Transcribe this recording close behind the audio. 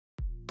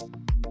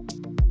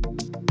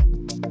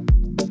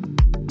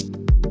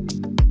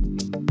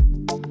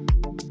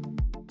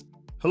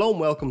Hello and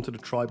welcome to the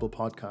Tribal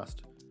Podcast.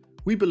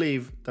 We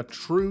believe that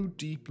true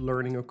deep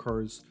learning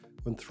occurs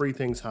when three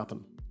things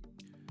happen.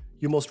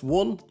 You must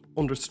 1.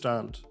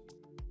 Understand,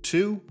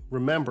 2.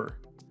 Remember,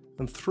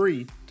 and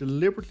 3.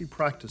 Deliberately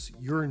practice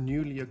your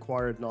newly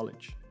acquired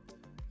knowledge.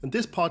 And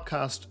this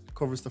podcast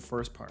covers the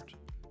first part,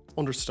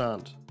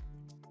 understand.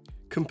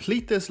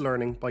 Complete this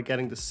learning by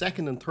getting the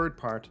second and third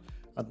part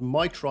at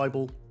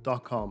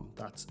mytribal.com.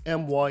 That's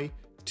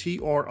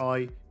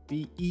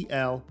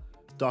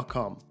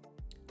mytribel.com.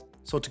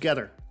 So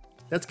together,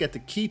 let's get the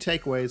key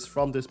takeaways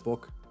from this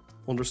book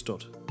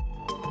understood.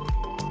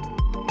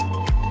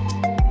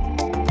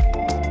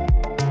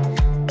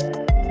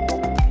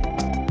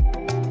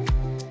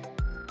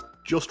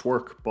 Just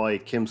Work by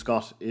Kim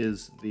Scott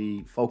is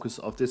the focus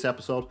of this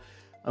episode,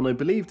 and I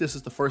believe this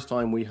is the first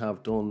time we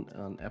have done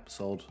an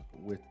episode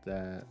with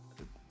a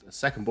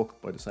second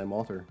book by the same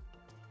author.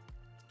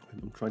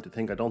 I'm trying to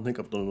think. I don't think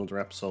I've done another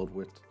episode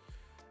with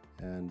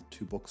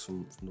two books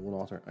from the one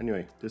author.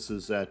 Anyway, this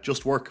is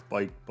Just Work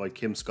by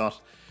Kim Scott,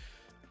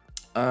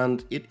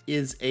 and it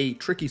is a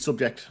tricky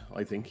subject.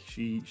 I think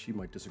she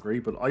might disagree,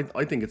 but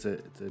I think it's a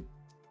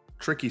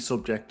tricky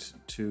subject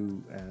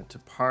to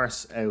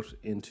parse out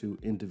into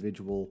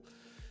individual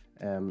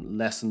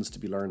lessons to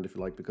be learned, if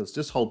you like, because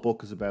this whole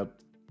book is about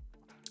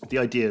the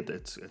idea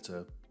that it's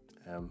a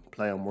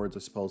play on words, I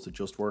suppose, to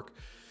just work.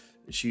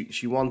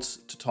 She wants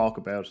to talk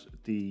about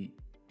the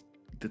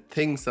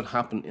things that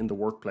happen in the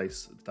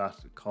workplace that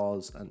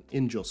cause an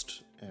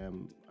unjust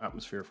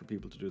atmosphere for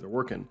people to do their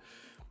work in.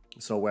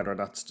 So whether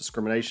that's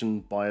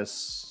discrimination,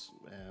 bias,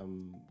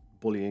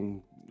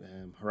 bullying,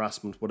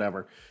 harassment,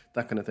 whatever,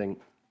 that kind of thing.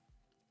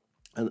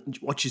 And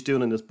what she's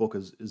doing in this book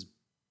is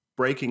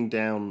breaking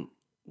down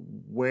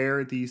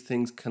where these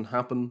things can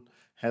happen,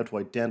 how to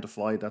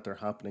identify that they're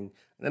happening,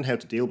 and then how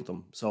to deal with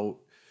them.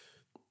 So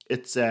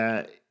it's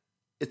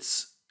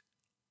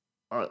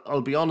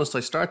I'll be honest, I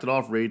started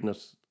off reading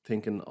it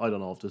thinking, I don't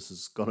know if this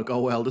is going to go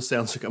well. This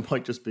sounds like it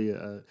might just be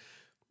a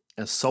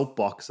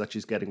soapbox that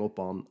she's getting up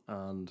on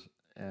and,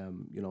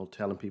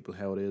 telling people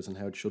how it is and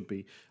how it should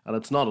be. And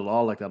it's not at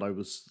all like that.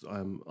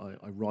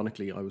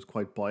 Ironically, I was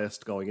quite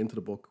biased going into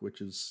the book,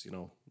 which is,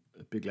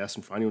 a big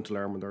lesson for anyone to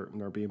learn when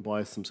they're being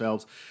biased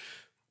themselves.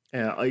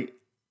 I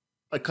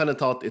kind of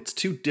thought it's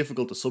too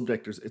difficult a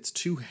subject. It's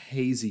too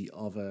hazy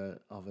of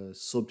a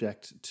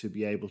subject to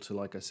be able to,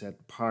 like I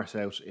said, parse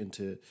out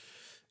into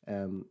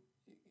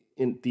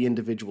in the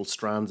individual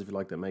strands, if you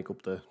like, that make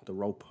up the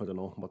rope. I don't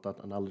know what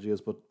that analogy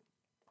is, but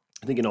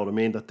I think you know what I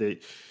mean.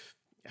 That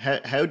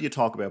how do you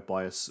talk about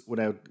bias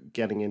without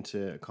getting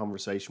into a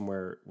conversation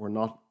where we're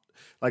not,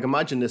 like,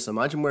 imagine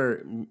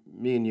where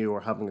me and you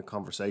are having a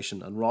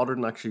conversation, and rather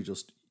than actually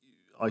just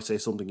I say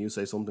something, you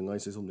say something, I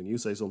say something, you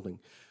say something,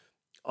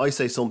 I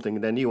say something,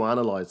 and then you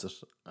analyze it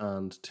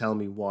and tell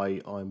me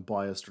why I'm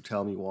biased or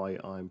tell me why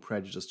I'm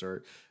prejudiced,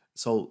 or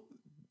so.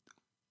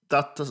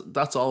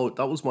 That's all.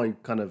 That was my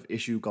kind of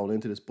issue going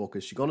into this book.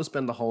 Is she going to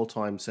spend the whole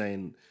time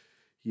saying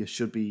you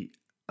should be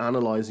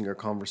analyzing your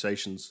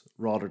conversations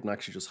rather than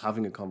actually just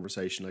having a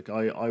conversation? Like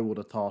I would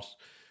have thought,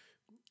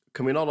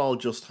 can we not all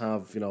just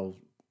have, can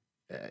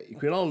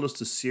we not all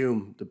just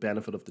assume the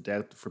benefit of the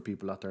doubt for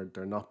people that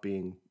they're not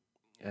being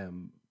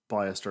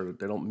biased, or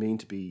they don't mean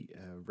to be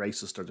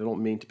racist, or they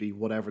don't mean to be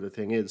whatever the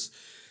thing is.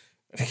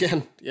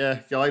 Again,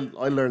 I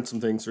learned some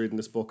things reading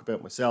this book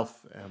about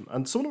myself,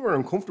 and some of them are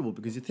uncomfortable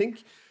because you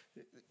think,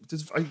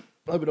 I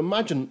would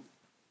imagine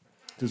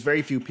there's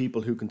very few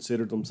people who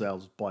consider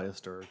themselves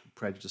biased or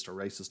prejudiced or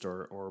racist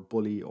or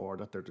bully, or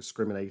that they're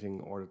discriminating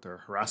or that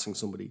they're harassing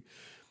somebody.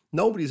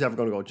 Nobody's ever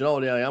going to go, do you know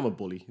what, I am a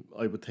bully.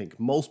 I would think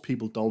most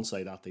people don't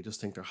say that. They just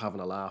think they're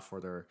having a laugh,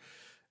 or they're,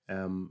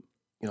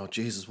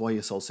 Jesus, why are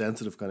you so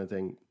sensitive kind of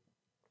thing.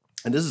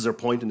 And this is her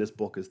point in this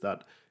book, is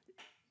that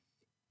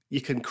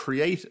you can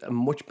create a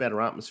much better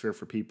atmosphere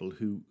for people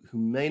who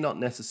may not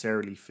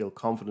necessarily feel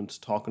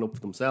confident talking up for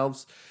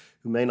themselves,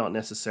 who may not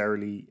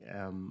necessarily,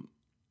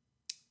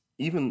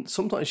 even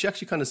sometimes, she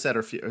actually kind of said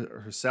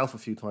herself a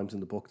few times in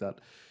the book that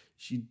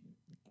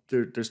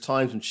there's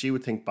times when she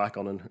would think back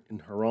on in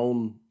her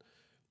own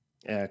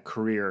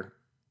career.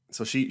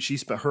 So she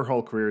spent her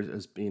whole career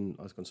has been,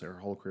 I was going to say her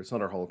whole career, it's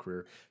not her whole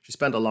career. She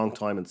spent a long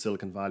time in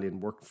Silicon Valley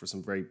and worked for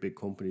some very big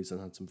companies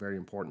and had some very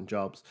important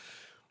jobs.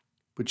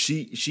 But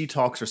she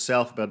talks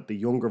herself about the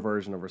younger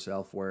version of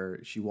herself where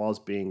she was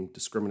being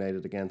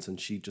discriminated against, and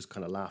she just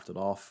kind of laughed it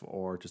off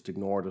or just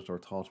ignored it, or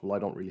thought, well, I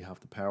don't really have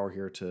the power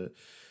here to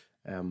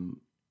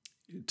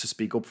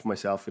speak up for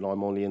myself.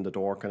 I'm only in the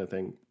door kind of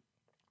thing.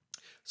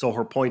 So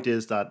her point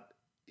is that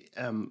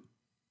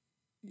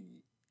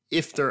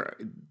if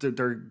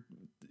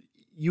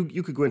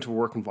you could go into a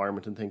work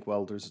environment and think,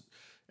 well, there's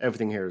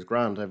everything here is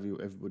grand,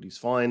 everybody's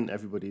fine,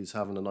 everybody's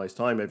having a nice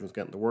time, everyone's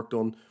getting the work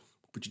done.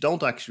 But you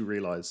don't actually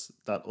realize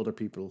that other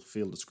people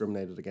feel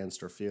discriminated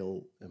against, or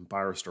feel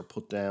embarrassed or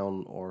put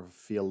down, or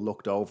feel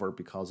looked over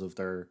because of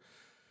their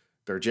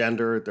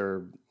gender,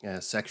 their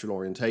sexual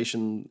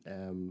orientation,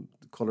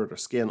 color of their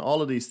skin,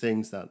 all of these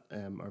things that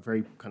are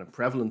very kind of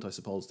prevalent, I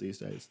suppose, these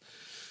days.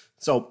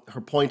 So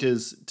her point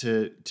is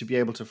to be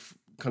able to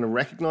kind of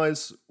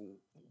recognize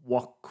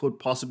what could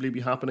possibly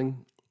be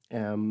happening,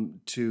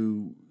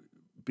 to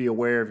be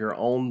aware of your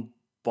own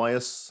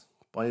biases.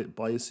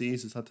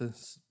 Is that the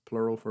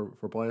plural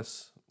for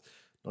bias?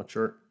 Not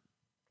sure.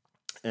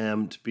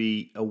 To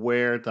be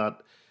aware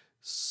that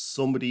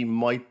somebody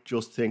might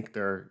just think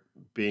they're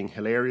being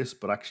hilarious,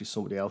 but actually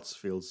somebody else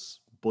feels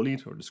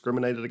bullied or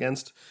discriminated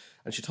against.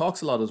 And she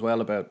talks a lot as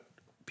well about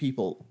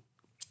people,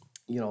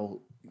 you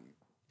know,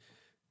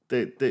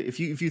 if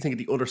you think of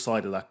the other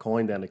side of that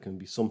coin, then it can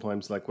be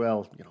sometimes like,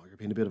 well, you know, you're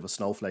being a bit of a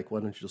snowflake. Why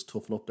don't you just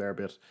toughen up there a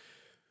bit?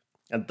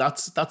 And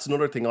that's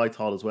another thing I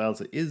thought as well.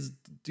 Is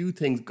do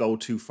things go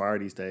too far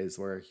these days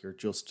where you're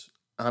just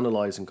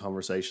analyzing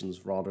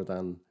conversations rather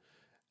than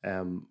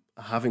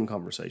having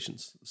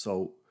conversations?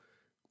 So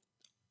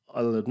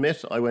I'll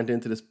admit I went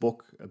into this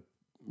book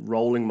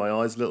rolling my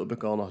eyes a little bit,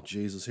 going, "Oh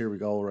Jesus, here we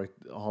go!" Right,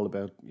 all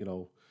about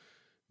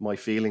my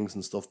feelings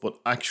and stuff. But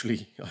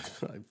actually,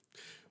 by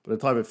the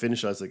time I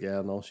finished, I was like,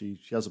 "Yeah, no, she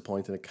has a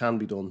point, and it can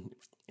be done.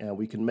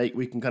 We can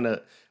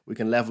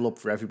level up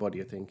for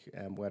everybody. I think,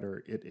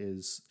 whether it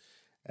is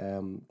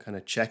kind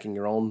of checking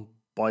your own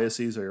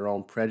biases or your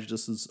own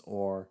prejudices,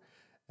 or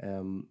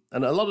and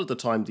a lot of the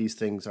time these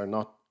things are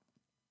not.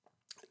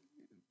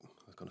 I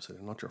was going to say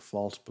they're not your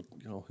fault, but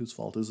whose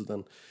fault is it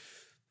then?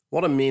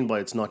 What I mean by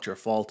it's not your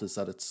fault is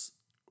that it's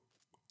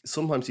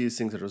sometimes these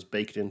things are just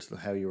baked into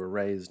how you were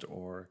raised,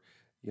 or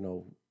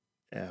you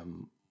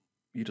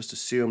just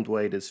assume the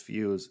way it is for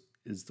you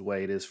is the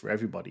way it is for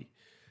everybody.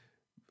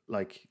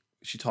 Like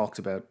she talks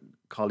about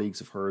colleagues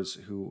of hers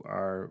who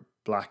are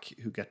black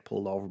who get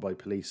pulled over by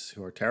police,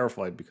 who are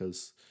terrified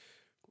because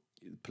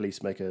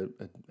police make a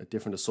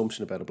different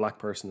assumption about a black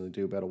person than they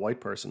do about a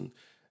white person,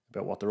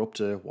 about what they're up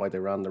to, why they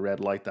ran the red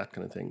light, that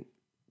kind of thing.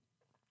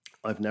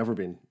 I have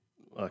been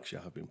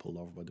pulled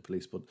over by the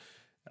police, but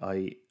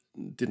I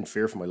didn't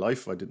fear for my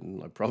life. I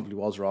probably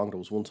was wrong. There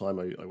was one time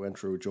I went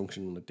through a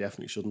junction and I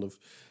definitely shouldn't have.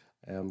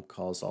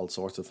 Caused all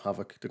sorts of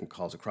havoc. Didn't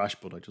cause a crash,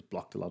 but I just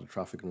blocked a lot of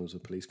traffic, and there was a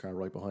police car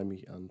right behind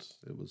me, and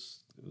it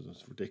was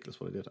ridiculous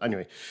what I did.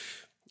 Anyway,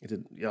 it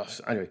did. Yes.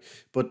 Anyway,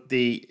 but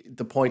the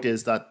point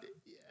is that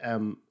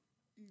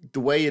the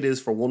way it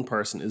is for one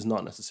person is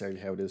not necessarily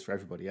how it is for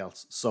everybody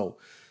else. So,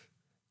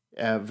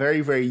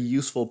 very, very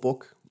useful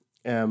book,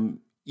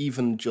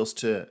 even just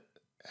to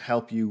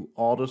help you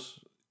audit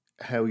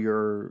how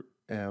you're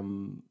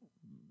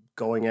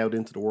going out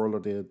into the world, or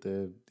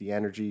the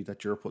energy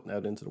that you're putting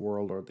out into the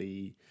world, or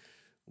the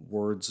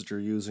words that you're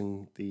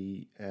using,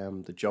 the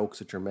jokes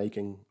that you're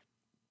making.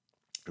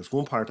 There's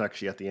one part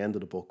actually at the end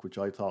of the book which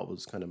I thought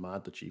was kind of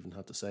mad that she even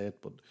had to say it,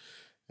 but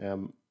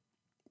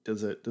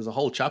there's a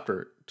whole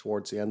chapter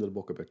towards the end of the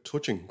book about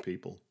touching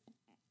people.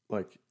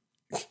 Like,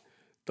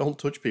 don't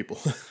touch people.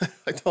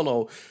 I don't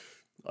know.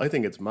 I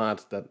think it's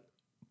mad that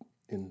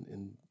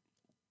in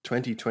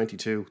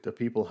 2022 that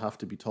people have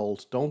to be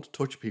told don't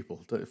touch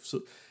people.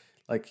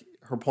 Like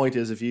her point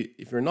is, if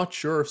you're not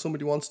sure if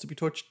somebody wants to be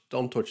touched,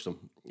 don't touch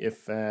them.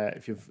 If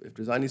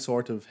there's any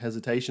sort of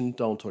hesitation,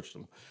 don't touch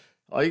them.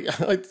 I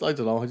don't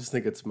know. I just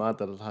think it's mad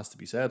that it has to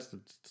be said.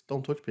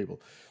 Don't touch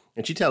people.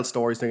 And she tells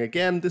stories saying,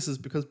 again, this is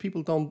because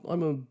people don't.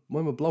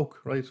 I'm a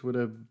bloke, right, with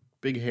a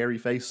big hairy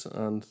face,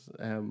 and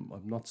I'm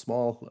not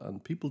small,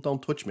 and people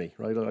don't touch me,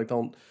 right. I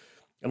don't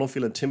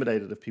feel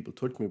intimidated if people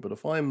touch me. But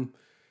if I'm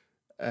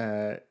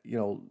a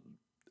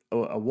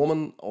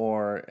woman,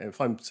 or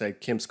if I'm, say,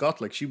 Kim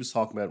Scott, like she was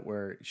talking about,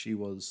 where she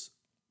was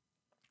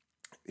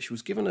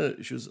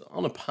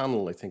on a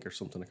panel, I think, or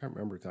something. I can't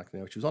remember exactly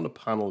now. She was on a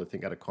panel, I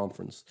think, at a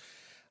conference,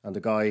 and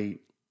the guy,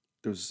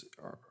 there was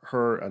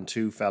her and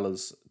two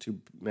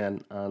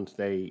men, and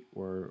they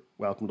were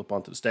welcomed up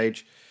onto the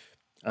stage.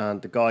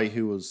 And the guy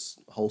who was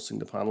hosting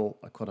the panel,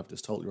 I could have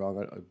this totally wrong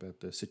about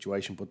the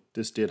situation, but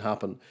this did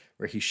happen,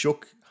 where he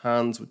shook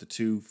hands with the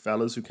two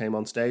fellas who came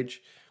on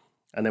stage.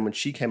 And then when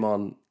she came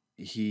on,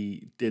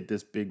 he did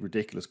this big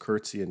ridiculous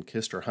curtsy and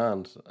kissed her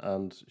hand.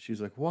 And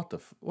she's like, what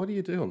are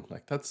you doing?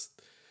 Like,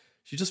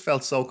 she just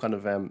felt so kind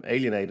of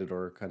alienated,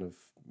 or kind of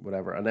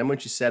whatever. And then when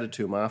she said it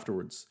to him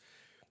afterwards,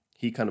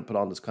 he kind of put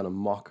on this kind of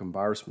mock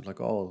embarrassment,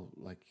 like, oh,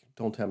 like,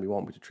 don't tell me you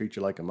want me to treat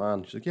you like a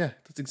man. She's like, yeah,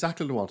 that's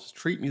exactly what I want.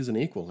 Treat me as an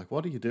equal. Like,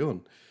 what are you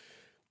doing?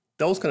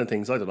 Those kind of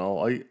things, I don't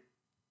know.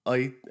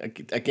 I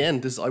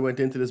went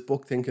into this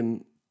book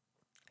thinking,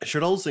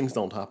 sure, those things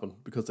don't happen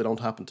because they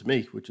don't happen to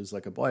me, which is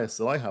like a bias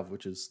that I have,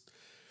 which is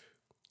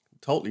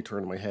totally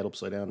turning my head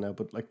upside down now.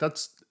 But like,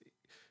 that's,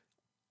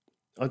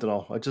 I don't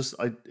know. It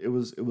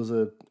was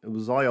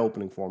eye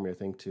opening for me, I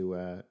think,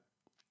 to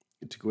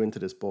go into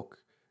this book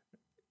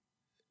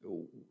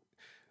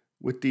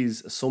with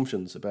these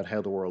assumptions about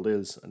how the world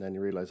is, and then you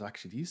realize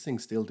actually these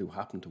things still do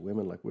happen to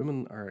women. Like,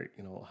 women are,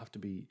 have to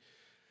be,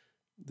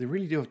 they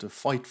really do have to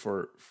fight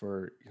for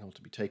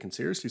to be taken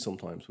seriously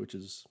sometimes, which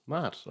is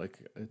mad. Like,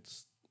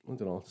 it's, I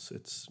don't know,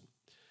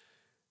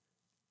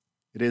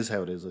 it is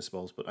how it is, I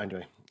suppose. But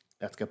anyway,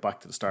 let's get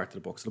back to the start of the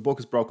book. So the book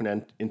is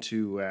broken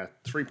into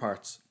 3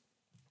 parts.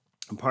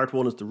 And part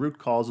 1 is the root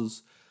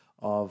causes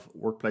of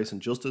workplace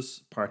injustice.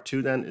 Part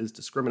 2 then is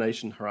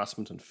discrimination,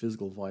 harassment, and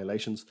physical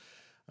violations.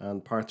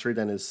 And part 3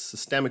 then is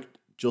systemic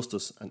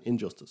justice and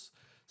injustice.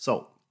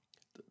 So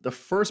the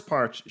first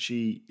part,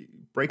 she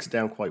breaks it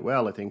down quite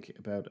well, I think,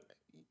 about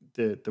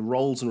the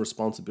roles and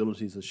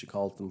responsibilities, as she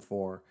calls them,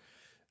 for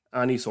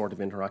any sort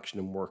of interaction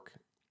in work,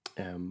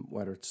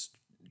 whether it's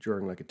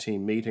during like a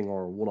team meeting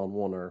or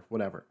one-on-one or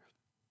whatever.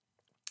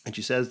 And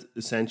she says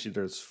essentially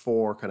there's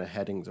 4 kind of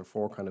headings or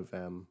 4 kind of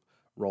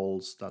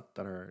roles that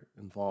are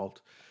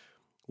involved.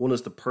 One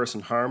is the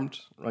person harmed,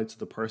 right? So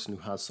the person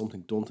who has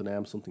something done to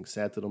them, something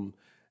said to them,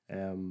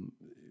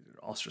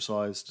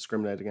 ostracized,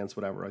 discriminated against,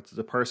 whatever, right? So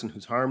the person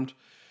who's harmed.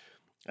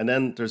 And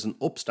then there's an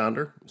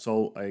upstander.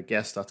 So I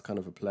guess that's kind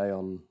of a play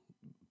on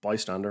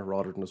bystander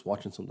rather than just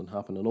watching something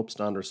happen. An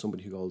upstander is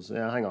somebody who goes,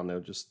 yeah, hang on now,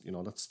 just,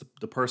 that's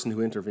the person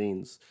who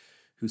intervenes,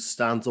 who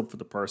stands up for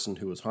the person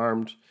who is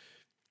harmed,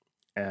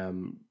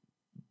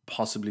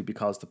 possibly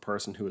because the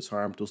person who is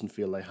harmed doesn't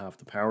feel they have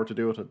the power to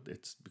do it.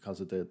 It's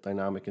because of the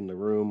dynamic in the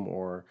room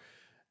or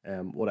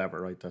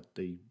whatever, right? That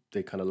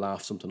they kind of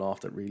laugh something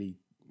off that really,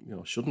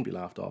 shouldn't be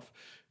laughed off,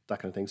 that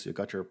kind of thing. So you've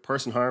got your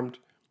person harmed,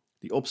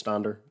 the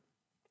upstander,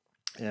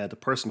 the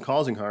person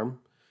causing harm,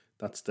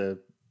 that's the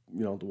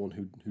one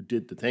who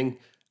did the thing,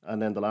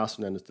 and then the last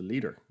one then is the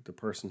leader, the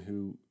person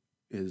who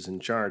is in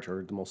charge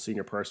or the most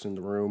senior person in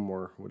the room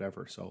or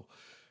whatever. So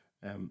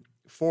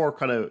 4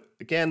 kind of,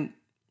 again,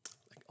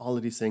 like all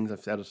of these things, I've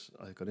said it,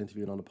 I got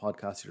interviewed on a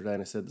podcast the other day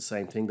and I said the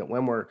same thing, that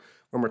when we're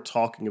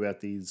talking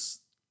about these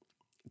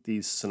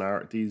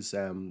scenarios, these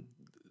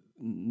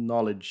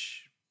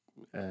knowledge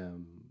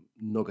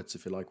nuggets,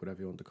 if you like,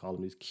 whatever you want to call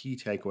them, these key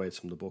takeaways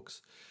from the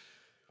books,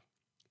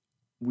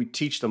 we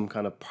teach them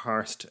kind of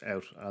parsed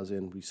out, as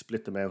in we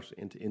split them out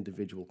into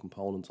individual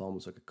components,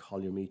 almost like a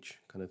column each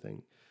kind of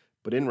thing.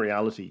 But in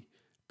reality,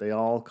 they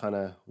all kind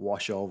of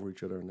wash over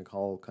each other and they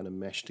all kind of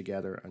mesh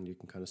together, and you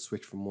can kind of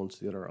switch from one to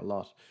the other a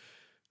lot.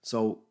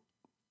 So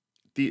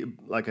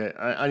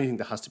anything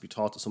that has to be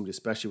taught to somebody,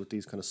 especially with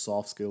these kind of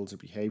soft skills or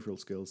behavioral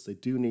skills, they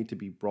do need to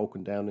be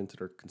broken down into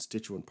their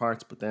constituent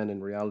parts. But then in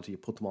reality, you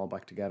put them all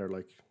back together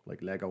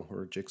like Lego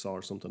or a jigsaw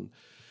or something,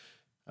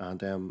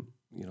 and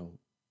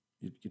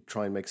you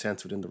try and make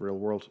sense within the real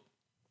world.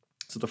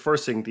 So the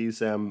first thing,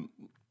 these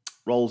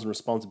roles and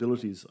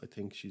responsibilities, I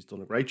think she's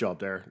done a great job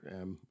there.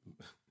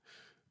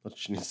 Not that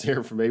she needs to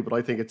hear from me, but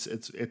I think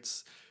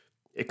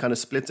it kind of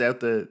splits out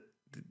the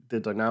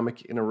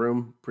dynamic in a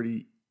room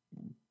pretty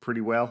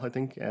well, I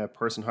think.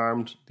 Person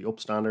harmed, the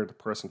upstander, the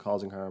person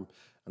causing harm,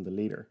 and the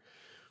leader.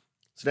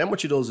 So then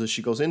what she does is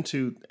she goes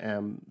into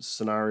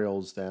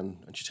scenarios then,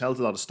 and she tells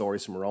a lot of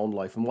stories from her own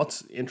life. And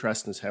what's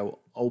interesting is how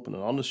open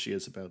and honest she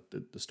is about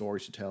the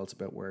stories she tells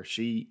about where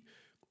she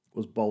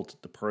was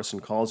both the person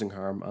causing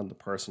harm and the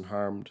person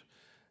harmed,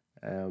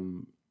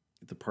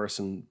 the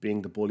person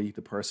being the bully,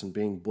 the person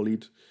being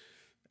bullied,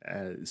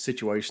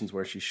 situations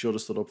where she should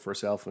have stood up for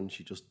herself and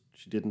she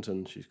didn't,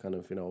 and she's kind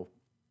of,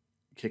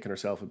 kicking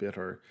herself a bit,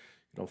 or,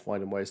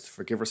 finding ways to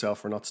forgive herself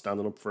for not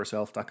standing up for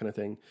herself, that kind of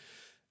thing.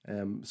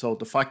 So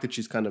the fact that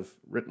she's kind of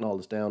written all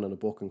this down in a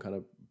book and kind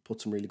of put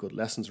some really good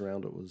lessons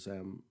around it was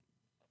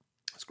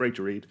it's great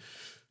to read.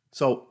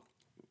 So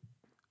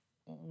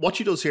what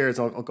she does here is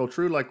I'll go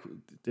through like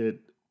the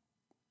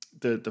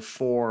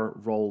 4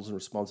 roles and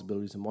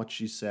responsibilities and what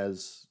she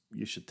says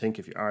you should think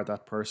if you are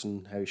that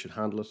person, how you should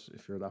handle it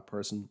if you're that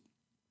person.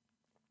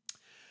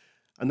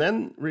 And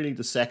then really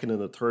the second and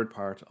the third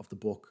part of the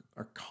book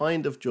are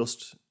kind of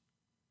just,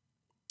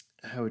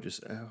 how would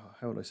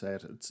I say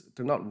it?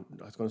 They're not,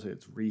 I was going to say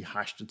it's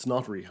rehashed. It's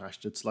not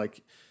rehashed. It's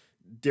like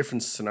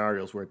different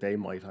scenarios where they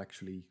might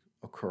actually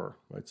occur,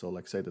 right? So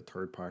like say the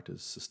third part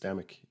is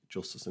systemic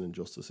justice and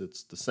injustice.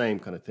 It's the same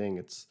kind of thing.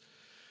 It's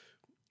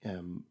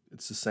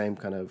the same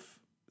kind of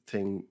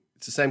thing.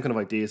 It's the same kind of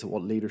ideas of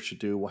what leaders should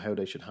do, how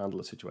they should handle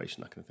a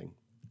situation, that kind of thing.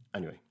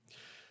 Anyway,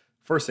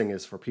 first thing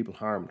is for people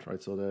harmed,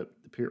 right? So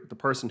the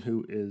person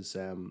who is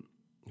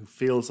who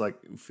feels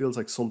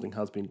like something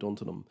has been done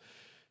to them.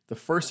 The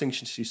first thing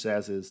she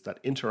says is that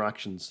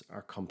interactions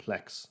are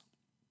complex.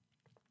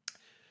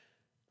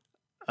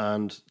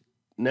 And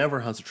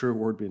never has a truer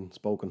word been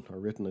spoken or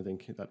written, I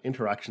think, that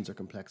interactions are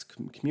complex.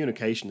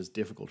 Communication is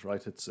difficult,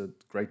 right? It's a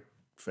great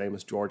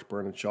famous George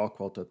Bernard Shaw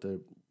quote that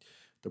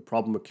the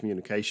problem with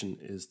communication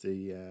is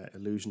the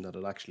illusion that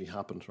it actually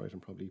happened, right? I'm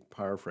probably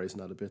paraphrasing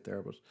that a bit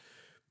there, but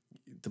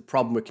the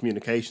problem with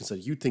communication is that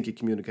you think you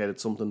communicated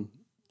something,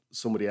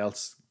 somebody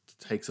else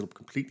takes it up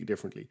completely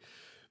differently.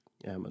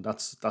 And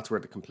that's where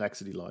the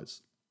complexity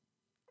lies.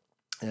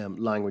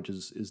 Language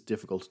is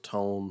difficult,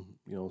 tone,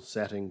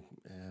 setting,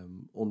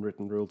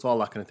 unwritten rules, all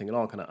that kind of thing. It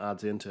all kind of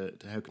adds into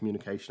how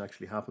communication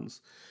actually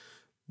happens.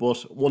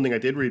 But one thing I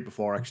did read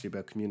before actually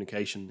about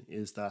communication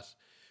is that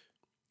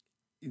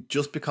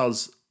just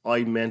because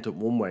I meant it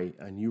one way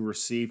and you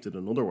received it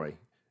another way,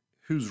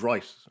 who's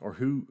right, or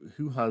who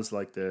has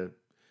like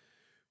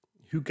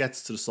who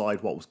gets to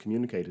decide what was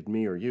communicated,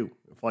 me or you?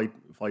 If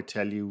I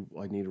tell you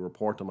I need a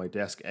report on my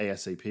desk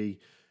ASAP,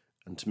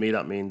 And to me,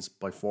 that means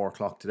by 4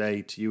 o'clock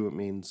today. To you, it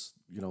means,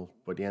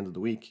 by the end of the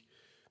week.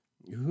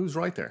 Who's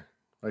right there?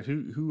 Right?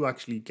 Who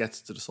actually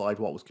gets to decide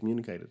what was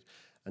communicated?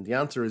 And the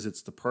answer is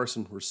it's the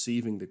person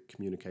receiving the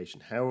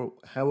communication.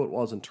 How it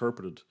was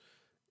interpreted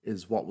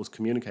is what was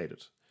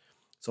communicated.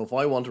 So if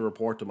I want to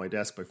report to my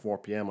desk by 4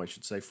 p.m., I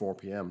should say 4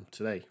 p.m.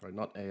 today, right?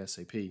 Not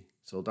ASAP.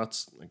 So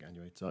that's, again,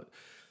 anyway, it's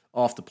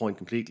off the point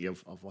completely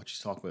of what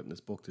she's talking about in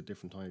this book, the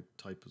different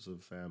types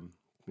of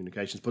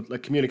communications. But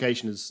like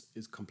communication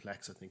is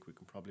complex. I think we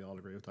can probably all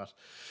agree with that.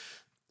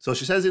 So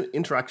she says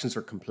interactions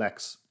are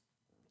complex.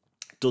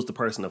 Does the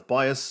person have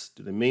bias?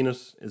 Do they mean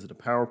it? Is it a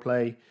power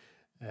play?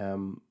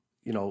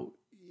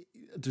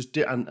 There's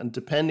and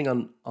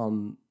depending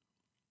on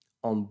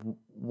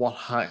what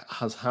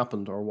has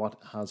happened or what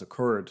has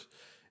occurred,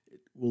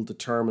 will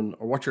determine,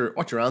 or what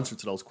your answer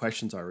to those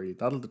questions are. Really,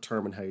 that'll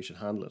determine how you should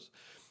handle it.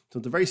 So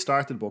at the very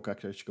start of the book,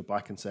 actually, I should go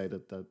back and say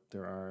that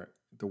there are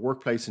the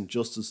workplace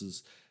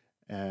injustices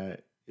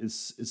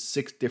is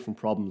 6 different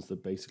problems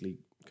that basically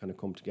kind of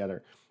come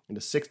together. And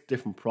the 6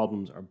 different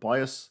problems are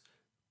bias,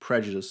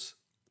 prejudice,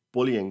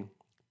 bullying,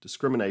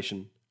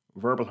 discrimination,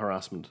 verbal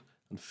harassment,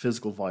 and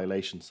physical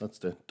violations. That's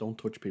the don't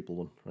touch people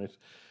one, right?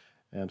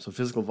 So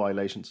physical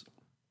violations.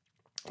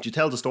 She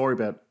tells a story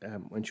about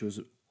when she was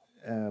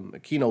a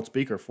keynote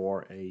speaker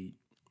for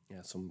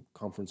some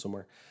conference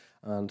somewhere,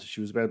 and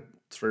she was about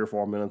 3 or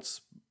 4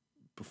 minutes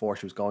before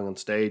she was going on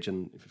stage.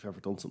 And if you've ever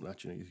done something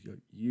like that, you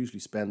usually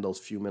spend those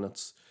few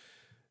minutes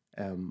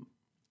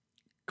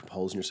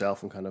composing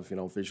yourself and kind of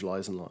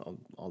visualizing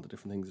all the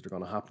different things that are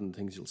going to happen,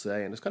 things you'll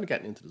say, and it's kind of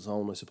getting into the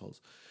zone, I suppose.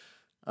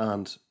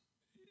 And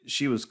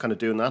she was kind of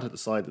doing that at the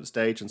side of the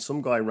stage, and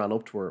some guy ran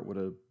up to her with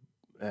a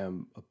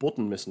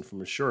button missing from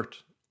his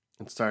shirt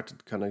and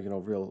started kind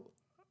of real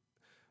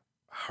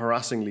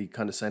harassingly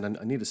kind of saying,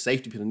 I need a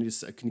safety pin.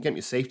 Can you get me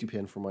a safety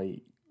pin for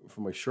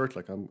my shirt?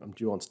 Like I'm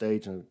due on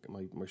stage and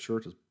my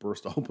shirt is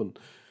burst open.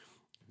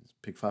 His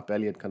big fat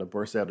belly had kind of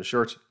burst out of the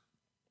shirt.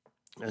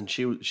 And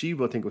she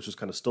I think was just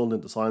kind of stunned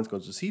into silence,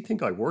 goes, does he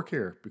think I work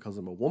here because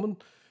I'm a woman?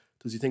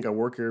 Does he think I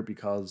work here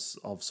because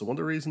of some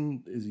other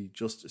reason? Is he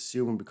just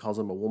assuming because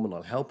I'm a woman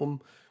I'll help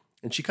him?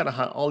 And she kind of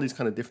had all these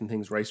kind of different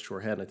things raced through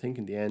her head. And I think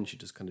in the end, she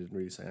just kind of didn't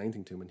really say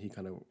anything to him, and he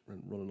kind of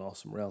running off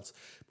somewhere else.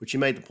 But she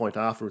made the point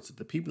afterwards that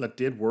the people that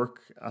did work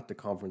at the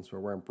conference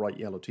were wearing bright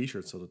yellow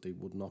T-shirts so that they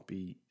would not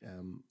be,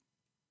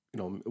 it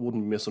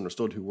wouldn't be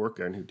misunderstood who worked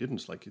there and who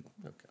didn't. Like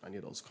any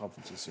of those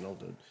conferences,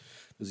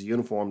 there's a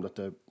uniform that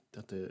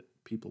the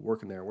people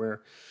working there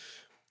wear.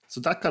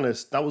 So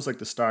that was like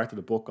the start of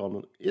the book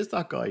on, is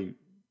that guy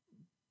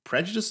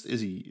prejudiced?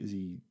 Is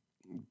he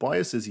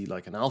biased? Is he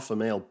like an alpha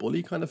male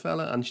bully kind of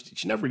fella? And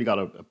she never really got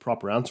a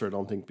proper answer, I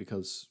don't think,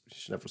 because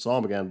she never saw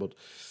him again. But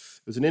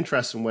it was an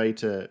interesting way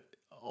to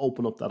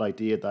open up that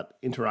idea that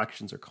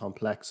interactions are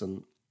complex,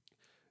 and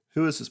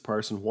who is this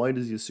person? Why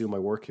does he assume I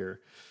work here?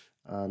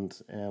 And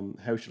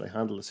how should I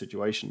handle the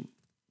situation?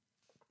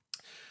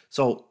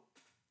 So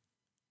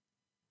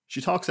she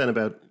talks then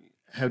about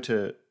how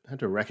to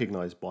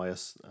recognize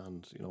bias,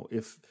 and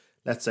if,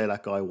 let's say,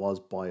 that guy was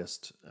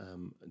biased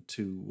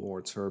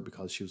towards her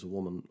because she was a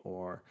woman,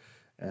 or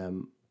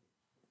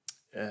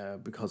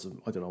because of,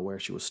 I don't know, where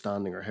she was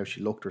standing or how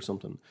she looked or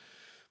something.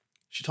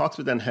 She talks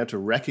about then how to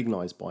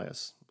recognize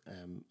bias,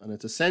 and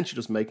it's essentially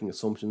just making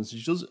assumptions.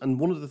 And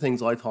one of the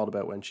things I thought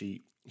about when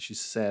she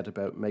said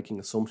about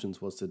making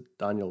assumptions was the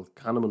Daniel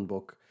Kahneman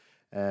book,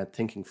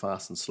 Thinking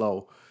Fast and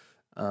Slow.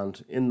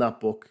 And in that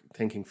book,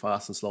 Thinking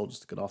Fast and Slow,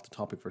 just to get off the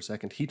topic for a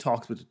second, he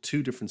talks about the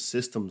 2 different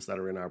systems that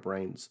are in our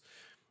brains.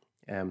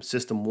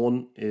 System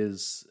 1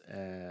 is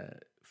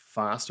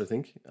fast, I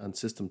think, and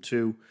system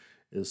 2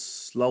 is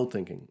slow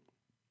thinking.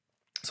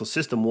 So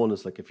system 1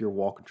 is like if you're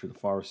walking through the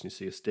forest and you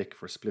see a stick,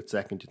 for a split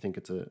second you think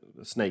it's a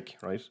snake,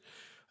 right?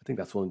 I think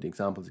that's one of the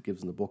examples it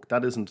gives in the book.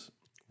 That isn't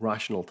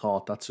rational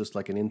thought. That's just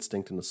like an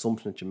instinct, an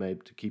assumption that you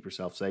made to keep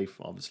yourself safe.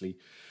 Obviously,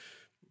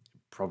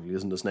 probably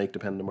isn't a snake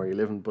depending on where you're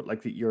living, but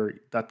like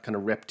that kind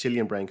of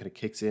reptilian brain kind of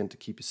kicks in to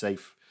keep you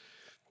safe.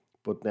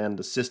 But then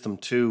the system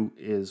 2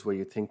 is where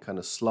you think kind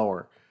of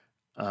slower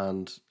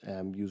and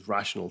use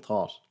rational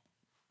thought.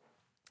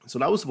 So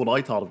that was what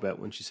I thought about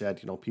when she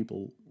said,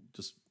 people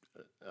just,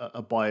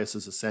 a bias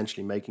is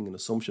essentially making an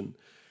assumption.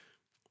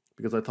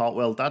 Because I thought,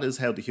 well, that is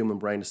how the human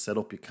brain is set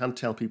up. You can't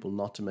tell people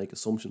not to make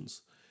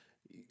assumptions.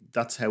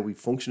 That's how we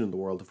function in the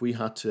world. If we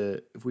had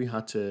to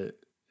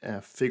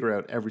figure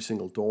out every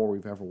single door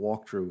we've ever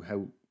walked through,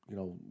 how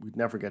we'd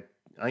never get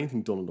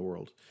anything done in the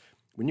world.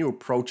 When you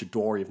approach a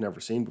door you've never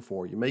seen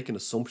before, you make an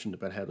assumption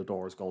about how the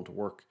door is going to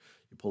work.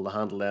 You pull the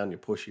handle down, you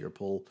push it or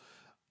pull,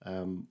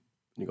 you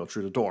go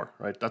through the door,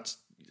 right?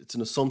 It's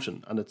an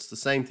assumption, and it's the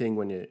same thing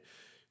when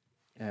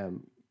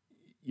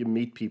you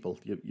meet people.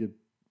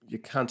 You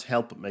can't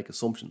help but make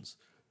assumptions,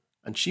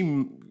 and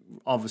she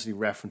obviously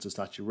references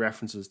that. She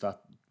references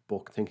that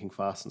book, Thinking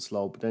Fast and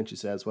Slow, but then she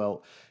says,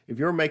 well, if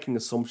you're making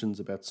assumptions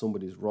about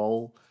somebody's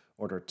role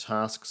or their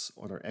tasks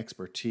or their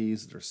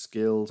expertise, their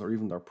skills, or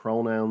even their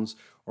pronouns,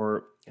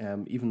 or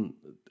even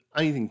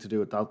anything to do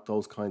with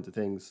those kinds of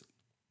things,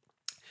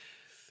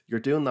 you're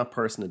doing that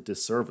person a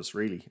disservice,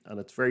 really. And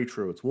it's very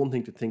true. It's one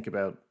thing to think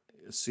about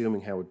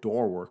assuming how a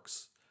door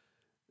works,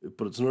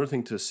 but it's another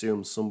thing to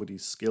assume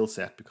somebody's skill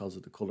set because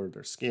of the color of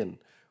their skin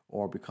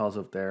or because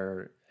of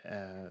their,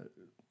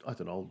 I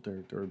don't know,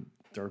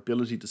 their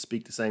ability to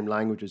speak the same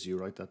language as you,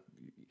 right? That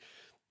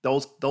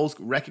those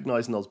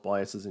recognizing those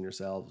biases in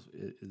yourselves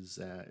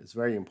is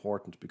very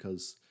important,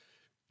 because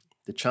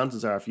the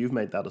chances are, if you've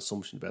made that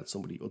assumption about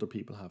somebody, other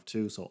people have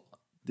too. So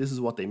this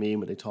is what they mean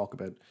when they talk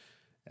about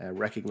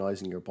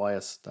recognizing your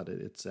bias. That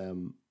it's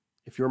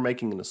if you're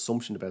making an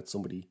assumption about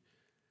somebody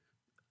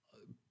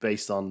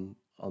based on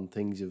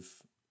things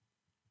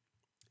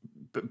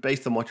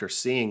based on what you're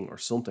seeing or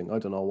something. I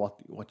don't know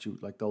what you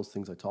like, those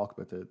things I talk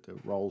about, the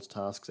roles,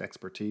 tasks,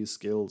 expertise,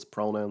 skills,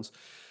 pronouns,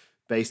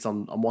 based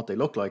on what they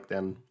look like,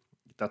 then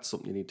that's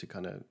something you need to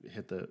kind of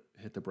hit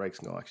the brakes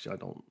and go, actually, I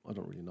don't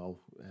really know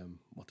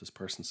what this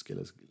person's skill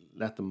is.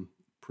 Let them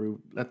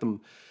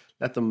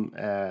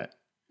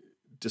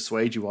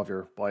dissuade you of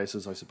your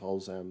biases, I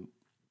suppose, and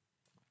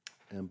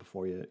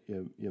before you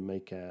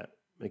make a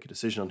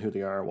decision on who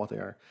they are or what they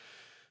are.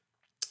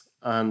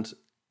 And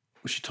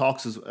she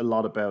talks a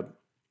lot about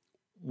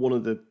one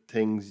of the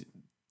things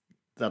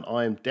that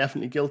I'm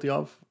definitely guilty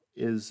of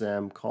is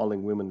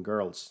calling women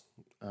girls.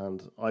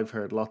 And I've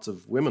heard lots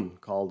of women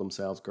call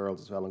themselves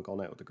girls as well and gone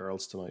out with the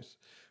girls tonight.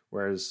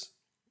 Whereas,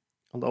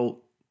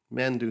 although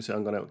men do say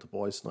I'm going out with the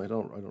boys tonight, I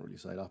don't really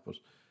say that, but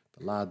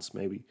the lads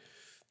maybe.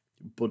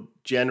 But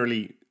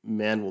generally,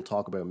 men will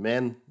talk about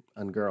men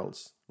and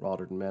girls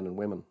rather than men and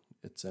women.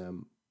 It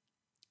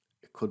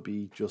could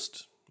be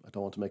just, I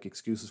don't want to make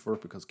excuses for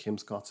it, because Kim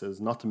Scott says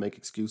not to make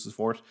excuses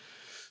for it.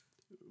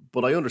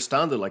 But I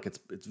understand it. Like, it's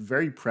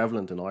very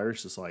prevalent in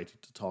Irish society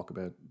to talk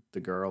about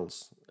the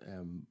girls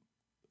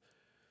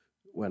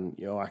when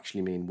you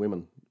actually mean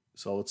women.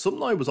 So it's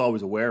something I was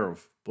always aware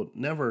of, but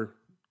never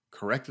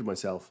corrected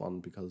myself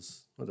on,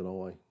 because I don't know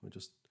why. I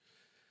just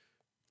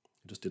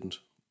didn't.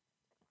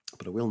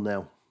 But I will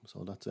now.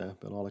 So that's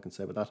about all I can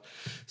say about that.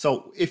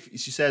 So if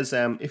she says,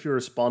 if you're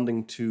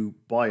responding to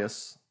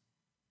bias,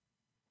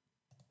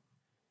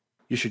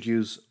 you should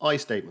use I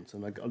statements.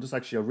 And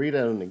I'll read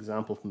out an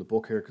example from the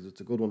book here, because it's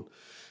a good one.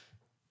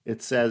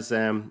 It says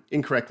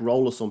incorrect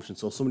role assumption.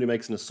 So somebody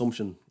makes an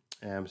assumption.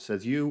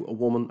 Says, you, a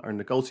woman, are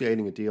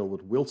negotiating a deal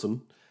with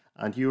Wilson,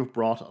 and you have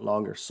brought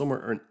along your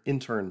summer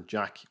intern,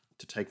 Jack,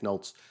 to take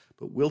notes.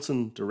 But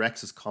Wilson directs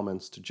his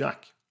comments to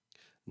Jack.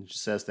 And she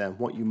says then,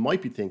 what you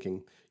might be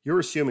thinking, you're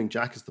assuming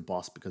Jack is the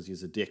boss because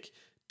he's a dick.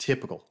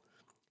 Typical.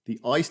 The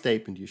I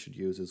statement you should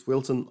use is,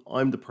 Wilson,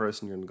 I'm the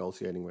person you're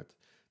negotiating with.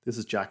 This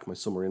is Jack, my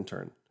summer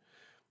intern.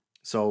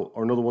 So,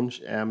 or another one,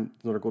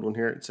 another good one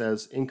here. It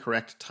says,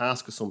 incorrect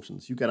task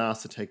assumptions. You get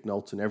asked to take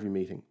notes in every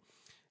meeting.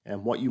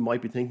 And what you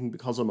might be thinking,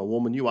 because I'm a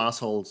woman, you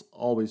assholes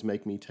always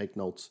make me take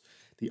notes.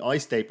 The I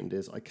statement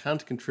is, I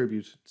can't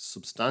contribute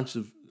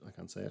substantively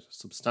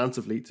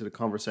to the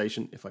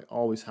conversation if I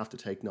always have to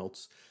take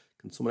notes.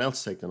 Can someone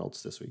else take the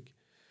notes this week?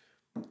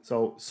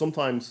 So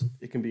sometimes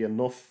it can be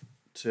enough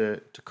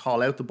to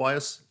call out the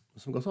bias.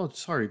 Someone goes, oh,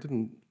 sorry, I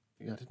didn't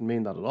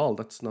mean that at all.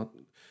 That's not.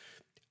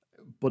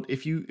 But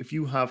if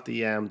you have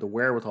the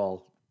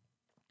wherewithal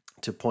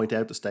to point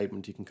out the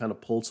statement, you can kind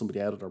of pull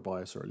somebody out of their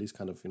bias, or at least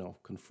kind of,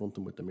 confront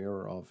them with the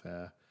mirror of,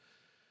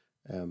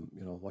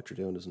 what you're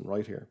doing isn't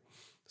right here.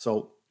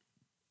 So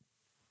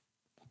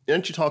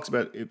then she talks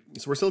about it.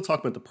 So we're still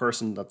talking about the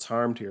person that's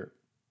harmed here.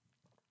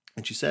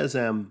 And she says,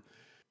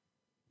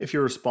 if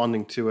you're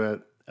responding to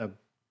a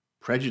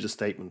prejudice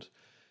statement,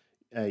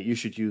 you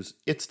should use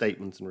it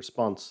statements in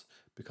response,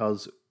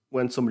 because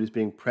when somebody's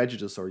being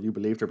prejudiced, or you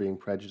believe they're being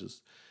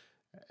prejudiced,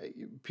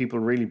 people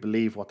really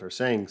believe what they're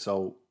saying.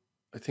 So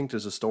I think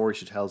there's a story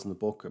she tells in the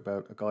book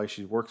about a guy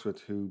she works with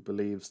who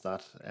believes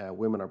that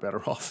women are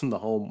better off in the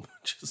home,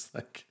 which is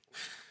like,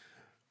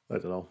 I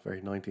don't know,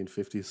 very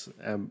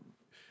 1950s.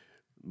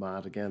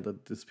 Mad again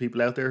that there's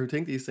people out there who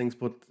think these things,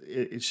 but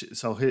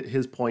so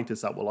his point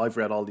is that, well, I've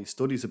read all these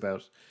studies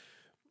about,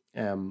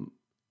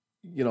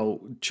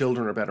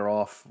 children are better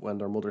off when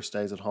their mother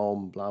stays at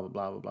home, blah, blah,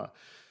 blah, blah, blah.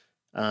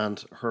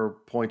 And her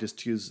point is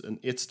to use an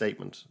it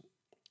statement.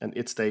 An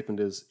it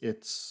statement is,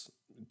 it's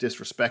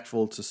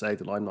disrespectful to say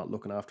that I'm not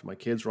looking after my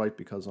kids right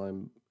because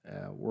I'm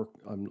a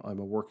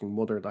working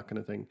mother, that kind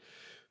of thing.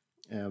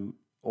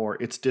 Or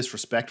it's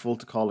disrespectful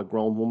to call a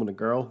grown woman a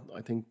girl.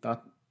 I think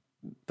that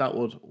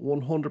would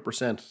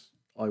 100%,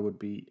 I would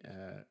be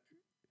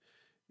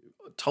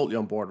totally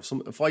on board.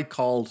 If I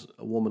called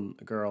a woman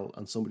a girl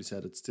and somebody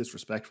said it's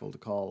disrespectful to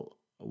call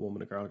a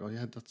woman a girl, I go,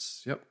 yeah,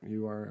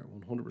 you are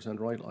 100%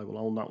 right. I will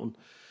own that one.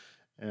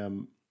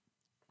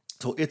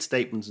 So its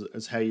statements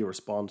is how you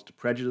respond to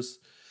prejudice.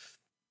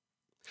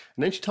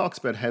 And then she talks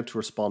about how to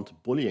respond to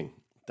bullying,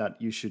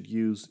 that you should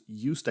use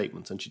you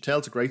statements. And she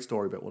tells a great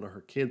story about one of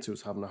her kids who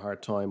was having a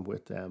hard time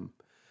with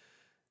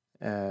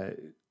I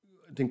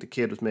think the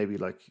kid was maybe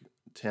like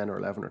 10 or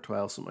 11 or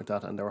 12, something like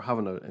that, and they were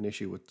having an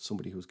issue with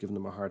somebody who was giving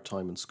them a hard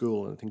time in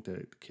school, and I think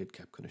the kid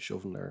kept kind of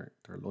shoving their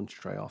lunch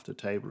tray off the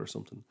table or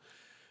something.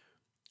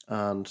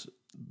 And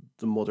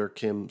the mother,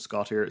 Kim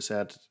Scott here,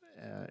 said,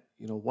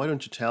 why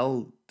don't you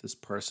tell this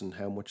person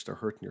how much they're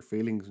hurting your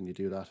feelings when you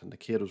do that? And the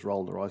kid was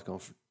rolling their eyes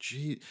going,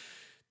 gee,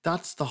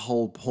 that's the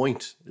whole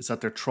point, is that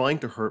they're trying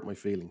to hurt my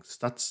feelings.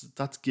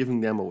 That's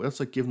giving them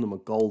that's like giving them a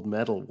gold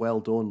medal. Well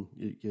done.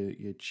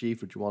 You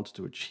achieved what you wanted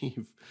to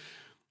achieve.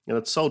 And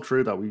it's so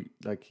true that we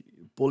like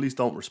bullies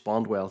don't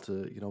respond well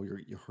to,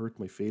 you hurt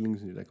my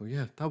feelings, and you're like, oh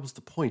yeah, that was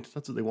the point.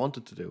 That's what they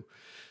wanted to do.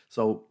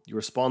 So you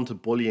respond to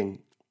bullying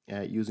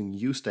using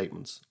you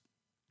statements.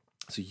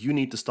 So you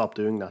need to stop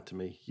doing that to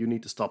me. You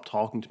need to stop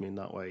talking to me in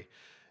that way.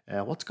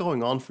 What's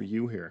going on for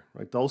you here?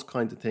 Right? Those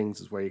kinds of things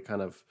is where you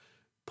kind of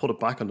put it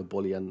back on the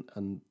bully,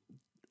 and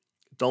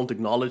don't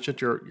acknowledge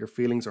that your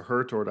feelings are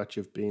hurt or that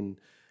you've been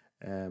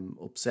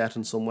upset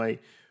in some way,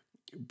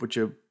 but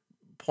you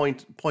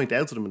point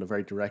out to them in a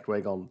very direct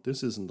way, going,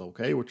 "This isn't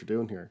okay. What you're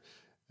doing here."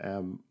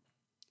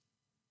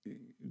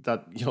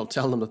 That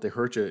telling them that they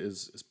hurt you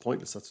is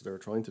pointless. That's what they were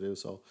trying to do.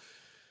 So,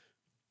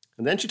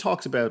 and then she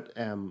talks about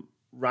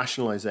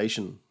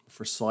rationalization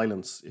for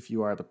silence if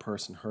you are the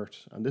person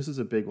hurt, and this is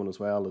a big one as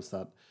well. Is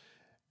that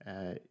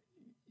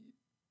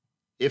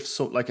if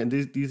so, like, and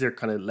these are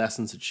kind of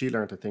lessons that she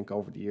learned, I think,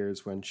 over the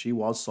years when she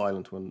was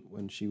silent,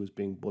 when she was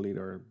being bullied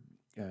or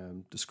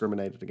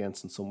discriminated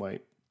against in some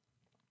way.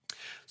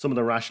 Some of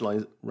the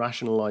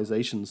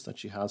rationalizations that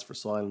she has for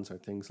silence are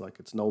things like,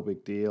 it's no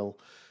big deal.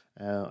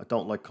 I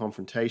don't like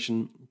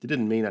confrontation. They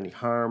didn't mean any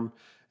harm.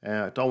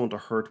 I don't want to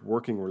hurt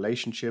working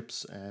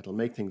relationships. It'll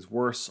make things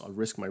worse. I'll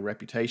risk my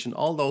reputation.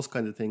 All those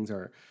kinds of things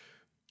are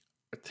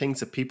things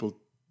that people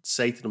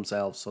say to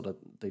themselves so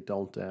that they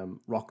don't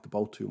rock the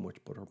boat too much.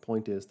 But her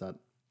point is that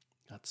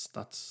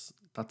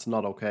that's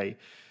not okay.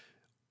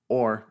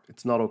 Or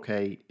it's not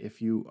okay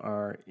if you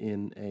are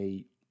in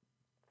a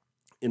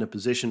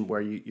position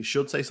where you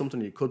should say something,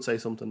 you could say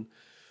something,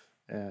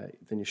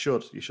 then you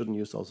shouldn't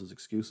use those as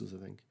excuses, I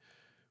think.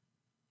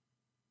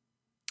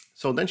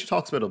 So then she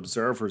talks about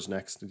observers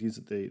next. These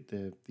are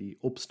the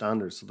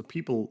upstanders. So the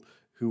people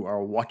who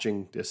are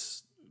watching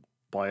this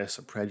bias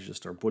or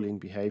prejudice or bullying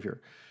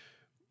behavior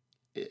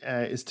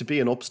is to be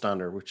an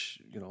upstander, which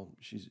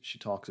she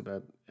talks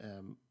about.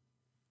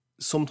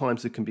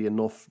 Sometimes it can be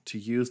enough to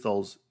use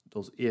those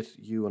it,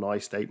 you, and I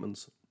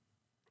statements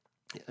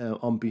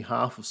on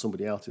behalf of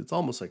somebody else. It's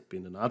almost like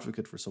being an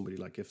advocate for somebody.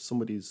 Like if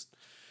somebody's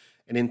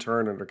an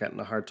intern and they're getting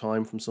a hard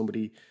time from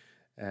somebody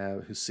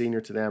who's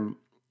senior to them,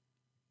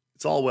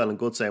 it's all well and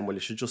good saying, well, you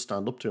should just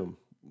stand up to him.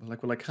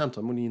 Like, well, I can't.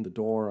 I'm only in the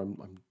door.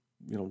 I'm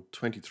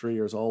 23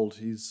 years old.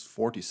 He's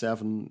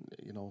 47.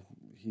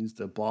 He's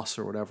the boss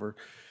or whatever.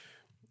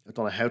 I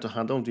don't know how to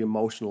handle the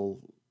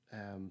emotional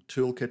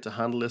toolkit to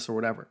handle this or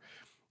whatever.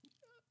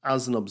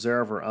 As an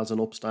observer, as an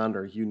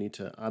upstander, you need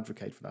to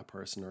advocate for that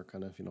person, or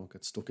kind of,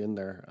 get stuck in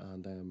there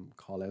and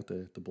call out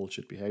the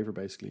bullshit behavior,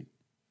 basically.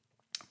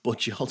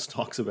 But she also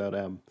talks about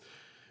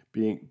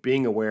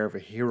being aware of a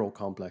hero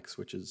complex,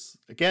 which is,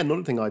 again,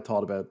 another thing I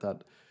thought about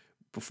that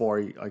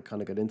before I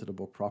kind of got into the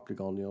book properly,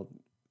 going,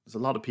 there's a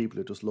lot of people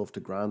who just love to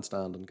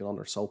grandstand and get on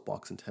their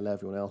soapbox and tell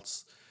everyone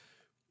else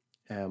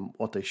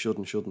what they should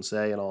and shouldn't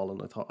say and all.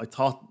 And I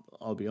thought,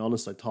 I'll be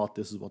honest, I thought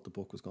this is what the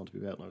book was going to be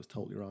about, and I was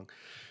totally wrong.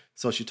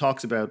 So she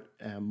talks about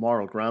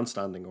moral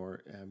grandstanding,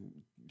 or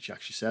she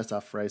actually says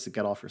that phrase, to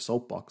get off your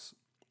soapbox.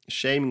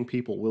 Shaming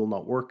people will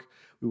not work.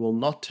 We will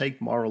not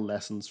take moral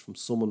lessons from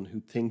someone who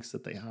thinks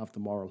that they have the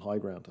moral high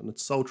ground. And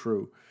it's so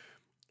true.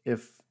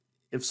 If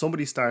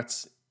somebody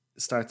starts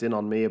in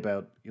on me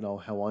about,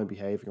 how I'm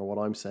behaving or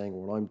what I'm saying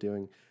or what I'm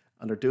doing,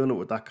 and they're doing it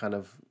with that kind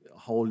of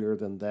holier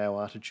than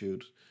thou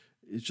attitude,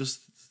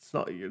 it's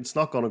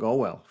not going to go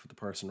well for the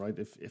person, right?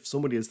 If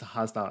somebody is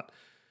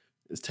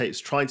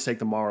trying to take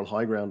the moral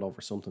high ground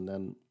over something,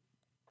 then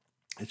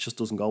it just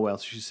doesn't go well.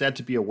 So she said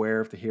to be aware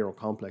of the hero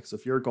complex. So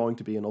if you're going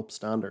to be an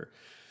upstander,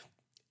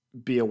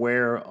 be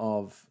aware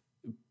of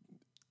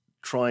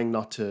trying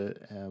not to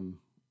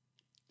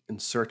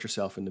insert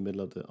yourself in the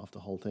middle of the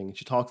whole thing. And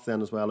she talks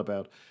then as well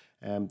about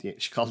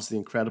she calls it the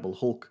Incredible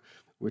Hulk,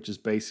 which is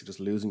basically just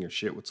losing your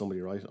shit with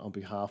somebody, right, on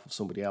behalf of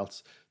somebody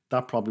else.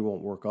 That probably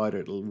won't work either.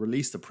 It'll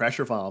release the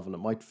pressure valve, and it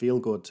might feel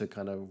good to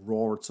kind of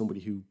roar at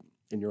somebody who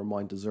in your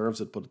mind deserves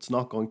it, but it's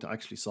not going to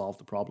actually solve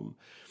the problem.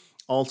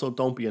 Also,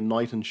 don't be a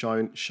knight in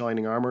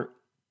shining armor.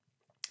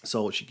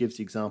 So she gives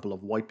the example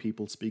of white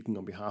people speaking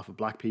on behalf of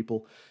black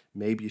people.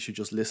 Maybe you should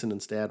just listen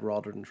instead,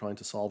 rather than trying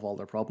to solve all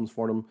their problems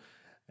for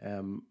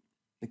them.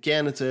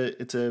 Again, it's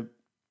a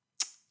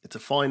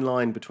fine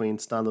line between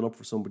standing up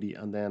for somebody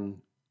and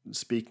then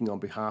speaking on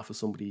behalf of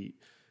somebody,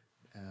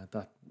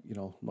 that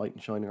knight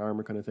in shining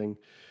armor kind of thing.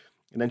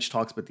 And then she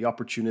talks about the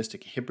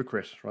opportunistic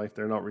hypocrite, right?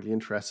 They're not really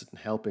interested in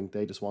helping.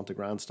 They just want to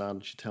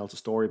grandstand. She tells a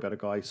story about a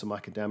guy, some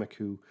academic,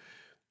 who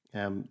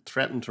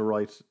threatened to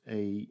write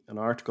an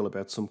article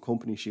about some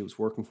company she was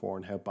working for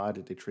and how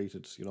badly they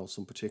treated,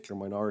 some particular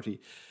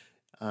minority.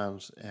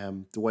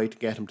 And the way to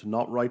get him to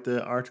not write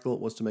the article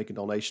was to make a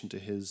donation to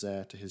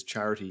his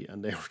charity.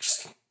 And they were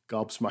just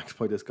gobsmacked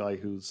by this guy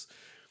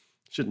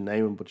shouldn't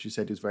name him, but she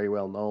said he's very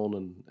well known.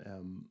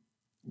 And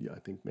I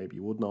think maybe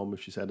you would know him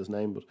if she said his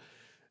name,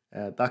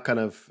 but that kind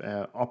of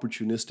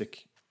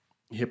opportunistic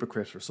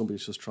hypocrite or somebody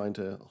who's just trying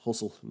to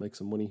hustle and make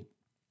some money.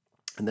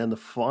 And then the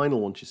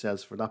final one she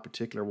says for that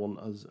particular one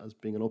as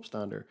being an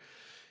upstander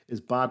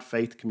is bad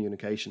faith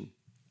communication.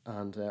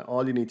 And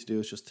all you need to do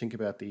is just think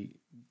about the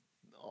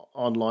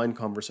online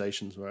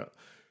conversations where,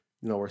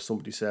 where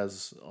somebody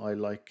says, I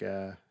like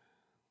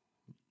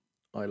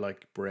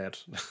bread.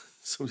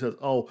 Somebody says,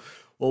 oh,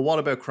 well, what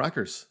about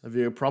crackers? Have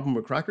you a problem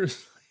with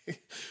crackers?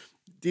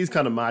 These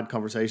kind of mad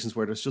conversations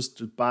where there's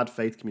just bad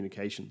faith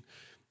communication.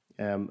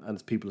 And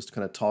it's people just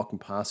kind of talking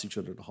past each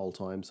other the whole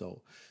time.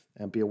 So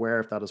be aware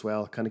of that as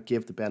well. Kind of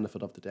give the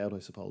benefit of the doubt, I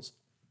suppose.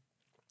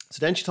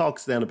 So then she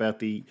talks then about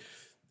the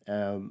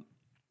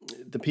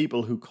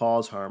people who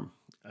cause harm,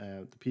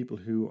 the people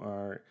who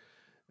are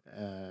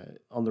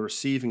on the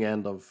receiving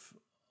end of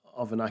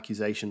an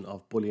accusation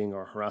of bullying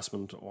or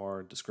harassment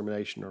or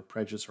discrimination or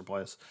prejudice or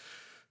bias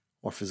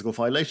or physical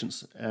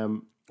violations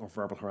or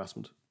verbal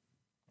harassment.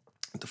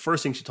 The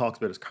first thing she talks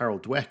about is Carol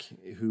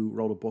Dweck, who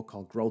wrote a book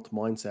called Growth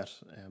Mindset.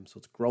 So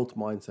it's growth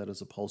mindset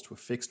as opposed to a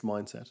fixed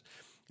mindset.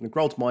 And a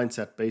growth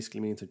mindset basically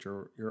means that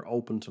you're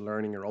open to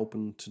learning, you're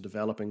open to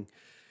developing,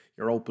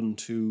 you're open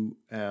to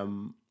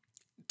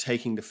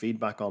taking the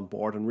feedback on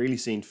board and really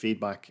seeing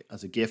feedback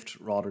as a gift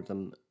rather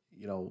than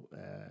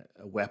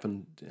a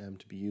weapon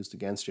to be used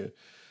against you.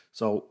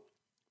 So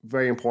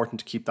very important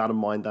to keep that in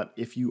mind, that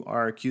if you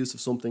are accused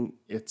of something,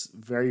 it's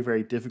very,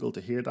 very difficult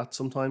to hear that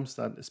sometimes,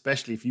 that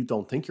especially if you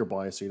don't think you're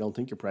biased or you don't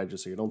think you're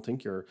prejudiced or you don't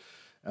think you're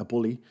a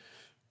bully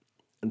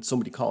and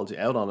somebody calls you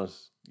out on it,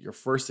 your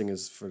first thing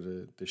is for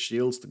the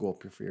shields to go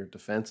up, for your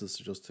defenses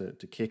to just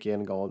to kick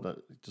in and go,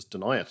 just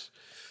deny it.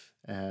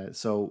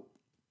 So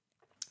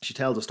she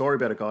tells a story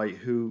about a guy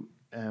who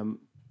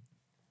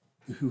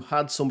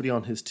had somebody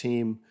on his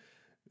team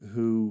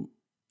who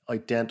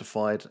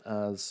identified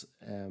as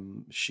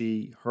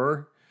she,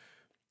 her,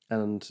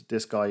 and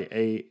this guy,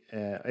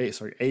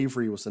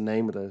 Avery was the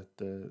name of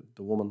the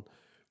woman,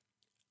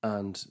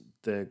 and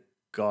the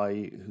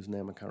guy whose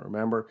name I can't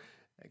remember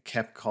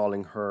kept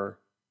calling her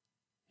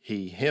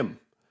he, him,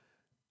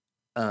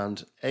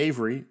 and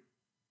Avery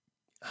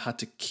had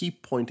to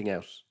keep pointing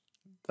out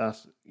that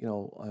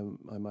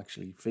I'm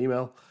actually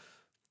female,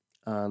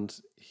 and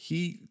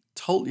he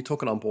totally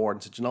took it on board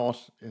and said, you know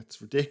what,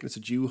 it's ridiculous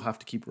that you have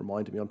to keep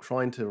reminding me. I'm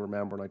trying to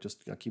remember and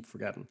I keep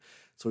forgetting.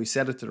 So he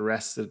said it to the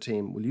rest of the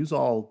team, will you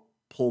all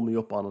pull me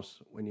up on it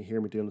when you hear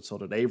me doing it so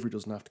that Avery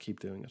doesn't have to keep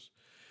doing it.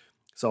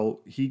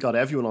 So he got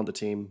everyone on the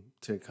team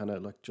to kind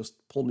of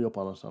just pull me up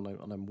on it,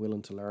 and I'm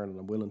willing to learn and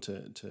I'm willing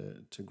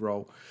to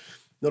grow.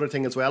 Another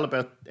thing as well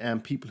about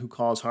people who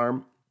cause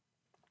harm,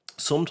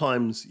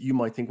 sometimes you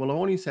might think, well, I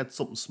only said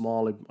something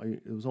small. It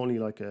was only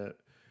like a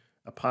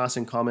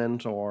passing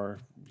comment, or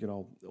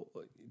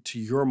to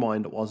your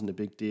mind it wasn't a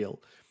big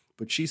deal.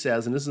 But she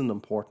says, and this is an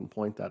important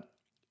point, that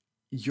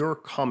your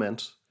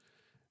comment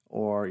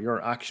or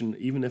your action,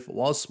 even if it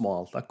was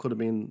small, that could have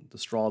been the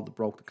straw that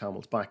broke the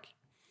camel's back.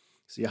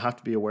 So you have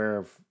to be aware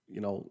of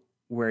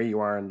where you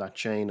are in that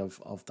chain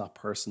of that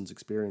person's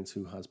experience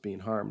who has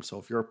been harmed. So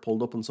if you're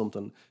pulled up on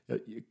something,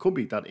 it could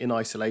be that in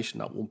isolation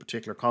that one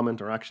particular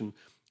comment or action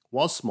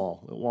was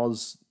small. It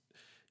was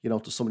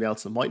to somebody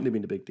else, it mightn't have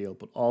been a big deal,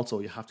 but also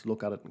you have to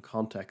look at it in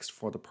context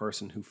for the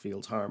person who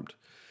feels harmed.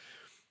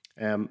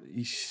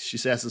 She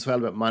says as well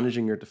about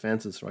managing your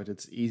defenses, right?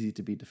 It's easy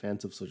to be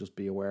defensive, so just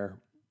be aware.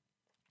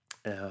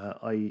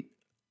 I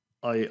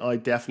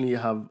definitely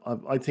have,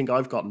 I think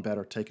I've gotten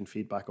better at taking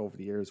feedback over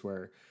the years,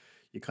 where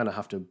you kind of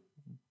have to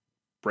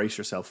brace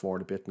yourself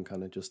forward a bit and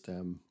kind of just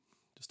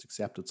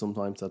accept it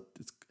sometimes that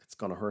it's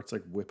going to hurt. It's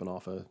like whipping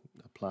off a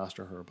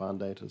plaster or a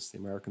Band-Aid, as the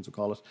Americans would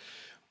call it.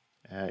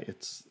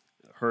 It's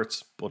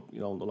hurts, but in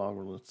the long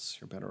run,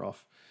 you're better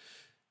off.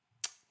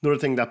 Another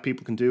thing that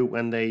people can do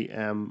when they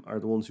are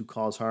the ones who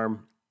cause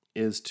harm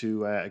is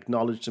to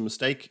acknowledge the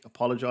mistake,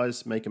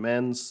 apologize, make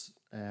amends.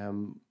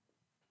 And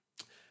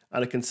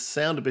it can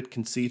sound a bit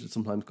conceited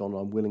sometimes, going,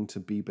 I'm willing to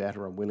be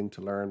better, I'm willing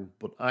to learn.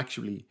 But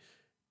actually,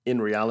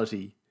 in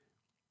reality,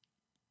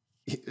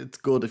 it's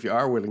good if you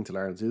are willing to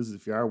learn. It is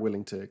if you are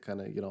willing to kind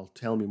of,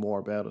 tell me more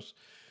about it.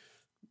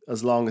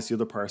 As long as the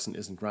other person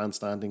isn't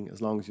grandstanding,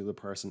 as long as the other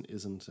person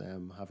isn't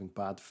having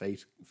bad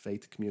faith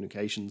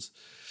communications.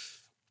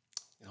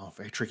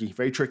 Very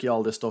tricky,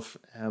 all this stuff.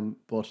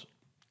 But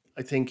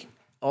I think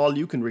all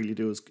you can really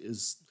do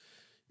is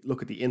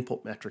look at the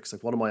input metrics.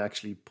 Like, what am I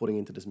actually putting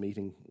into this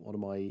meeting? What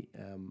am I,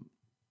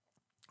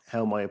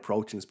 how am I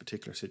approaching this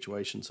particular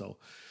situation? So,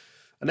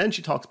 and then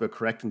she talks about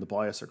correcting the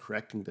bias or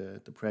correcting the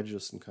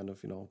prejudice and kind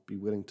of, be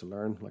willing to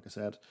learn, like I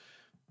said.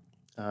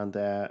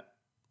 And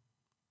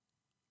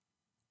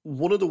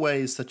one of the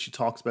ways that she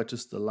talks about,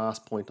 just the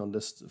last point on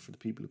this for the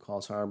people who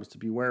cause harm, is to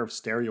be aware of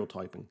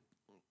stereotyping.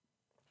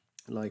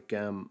 Like,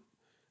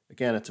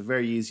 again, it's a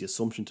very easy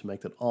assumption to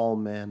make that all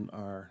men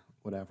are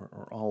whatever,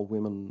 or all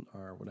women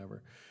are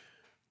whatever.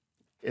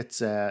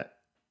 It's an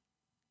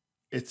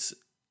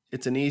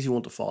easy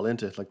one to fall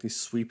into, like these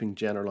sweeping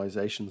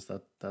generalizations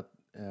that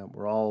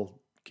we're all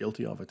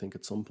guilty of, I think,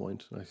 at some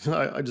point.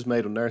 I just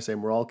made one there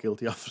saying we're all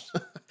guilty of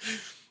it.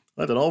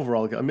 I don't know,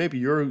 overall, maybe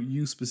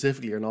you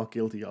specifically are not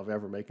guilty of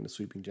ever making a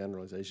sweeping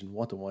generalization.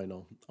 What do I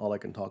know? All I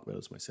can talk about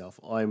is myself.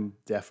 I'm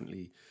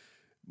definitely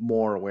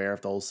more aware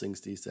of those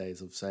things these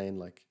days, of saying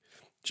like,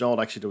 John,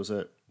 actually there's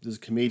a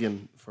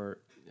comedian, for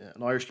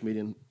an Irish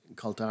comedian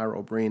called Dara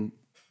O'Brien,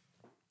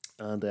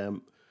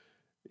 and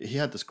he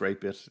had this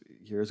great bit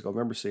years ago. I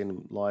remember seeing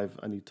him live,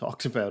 and he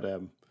talked about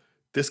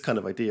this kind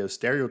of idea of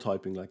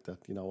stereotyping, like that.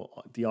 You know,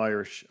 the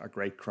Irish are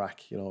great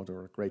crack. You know,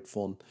 they're great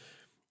fun.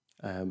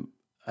 Um,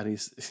 and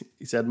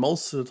he said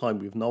most of the time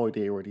we have no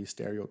idea where these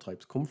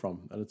stereotypes come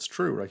from, and it's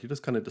true, right? You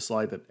just kind of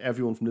decide that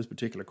everyone from this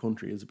particular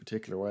country is a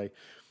particular way.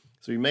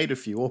 So he made a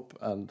few up,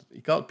 and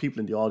he got people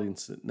in the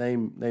audience to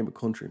name a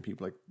country, and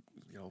people like,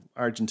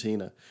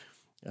 Argentina,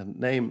 and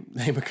name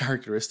a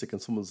characteristic,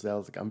 and someone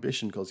else like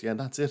ambition goes, yeah, and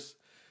that's it.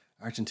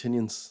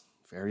 Argentinians,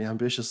 very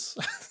ambitious.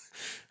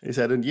 He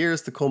said, in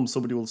years to come,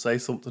 somebody will say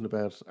something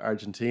about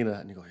Argentina,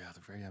 and you go, yeah,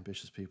 they're very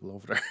ambitious people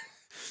over there.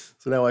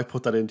 So now I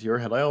put that into your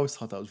head. I always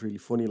thought that was really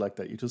funny, like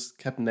that you just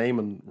kept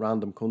naming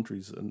random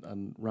countries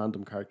and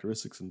random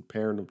characteristics and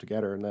pairing them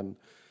together, and then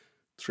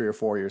 3 or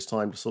 4 years'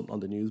 time, there's something on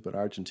the news about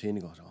Argentina.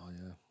 You go, oh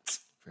yeah,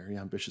 very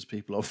ambitious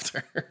people over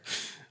there.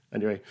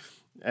 Anyway,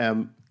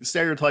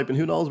 stereotyping,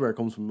 who knows where it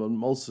comes from?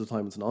 Most of the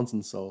time, it's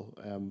nonsense. So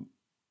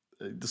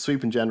the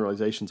sweeping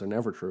generalizations are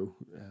never true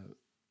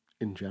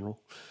in general.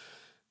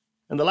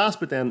 And the last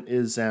bit then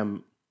is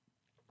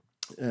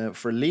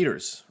for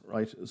leaders,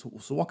 right?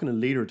 So what can a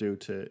leader do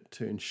to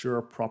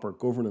ensure proper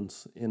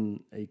governance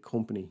in a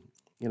company,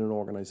 in an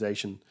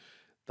organization,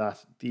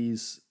 that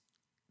these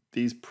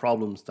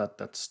problems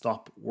that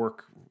stop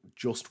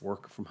just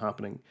work from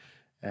happening,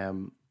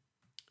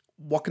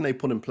 what can they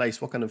put in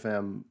place? What kind of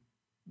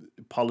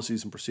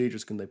policies and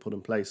procedures can they put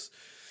in place?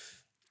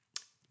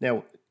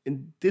 Now,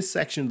 in this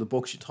section of the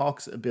book, she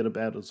talks a bit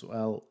about as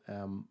well.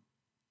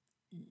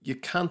 You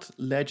can't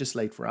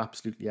legislate for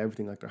absolutely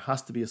everything. Like, there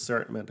has to be a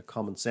certain amount of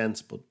common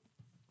sense, but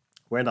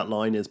where that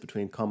line is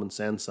between common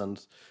sense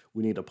and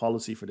we need a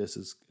policy for this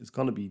is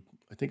going to be,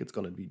 I think it's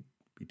going to be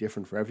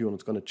different for everyone.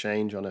 It's going to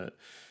change on a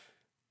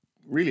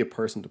really a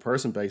person to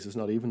person basis,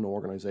 not even an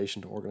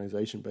organization to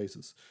organization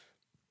basis.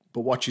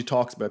 But what she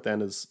talks about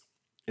then is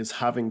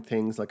having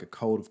things like a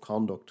code of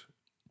conduct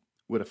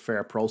with a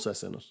fair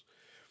process in it.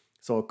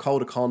 So a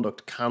code of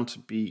conduct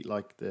can't be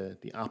like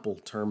the Apple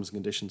terms and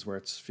conditions where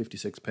it's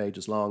 56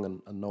 pages long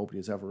and nobody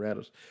has ever read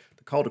it.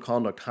 The code of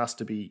conduct has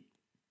to be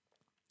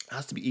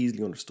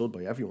easily understood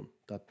by everyone.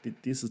 That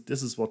this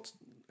is what's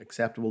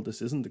acceptable,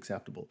 this isn't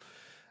acceptable.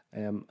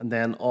 And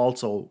then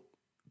also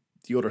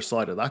the other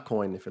side of that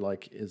coin, if you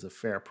like, is a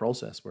fair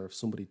process, where if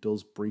somebody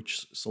does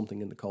breach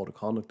something in the code of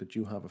conduct, that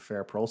you have a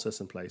fair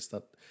process in place,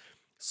 that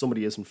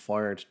somebody isn't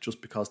fired just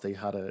because they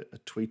had a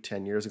tweet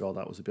 10 years ago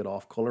that was a bit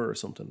off color or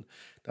something,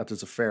 that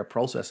there's a fair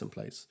process in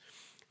place.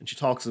 And she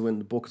talks in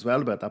the book as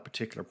well about that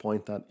particular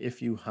point, that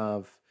if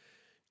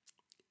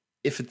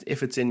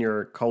it's in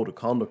your code of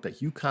conduct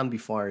that you can be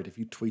fired if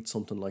you tweet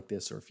something like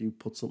this, or if you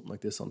put something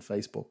like this on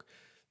Facebook,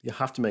 you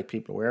have to make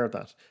people aware of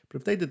that. But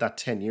if they did that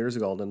 10 years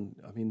ago, then,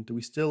 I mean, do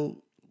we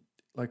still,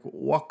 like,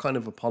 what kind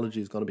of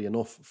apology is going to be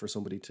enough for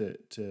somebody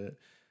to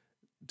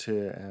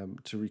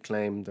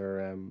reclaim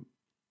their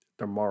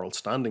moral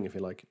standing, if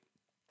you like?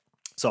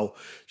 So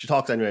she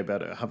talks anyway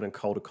about having a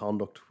code of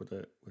conduct with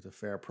a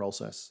fair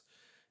process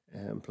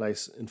in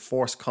place,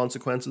 enforce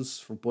consequences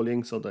for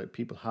bullying, so that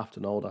people have to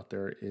know that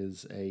there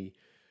is a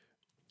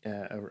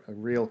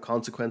real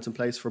consequence in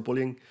place for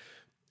bullying,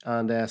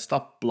 and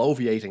stop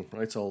bloviating,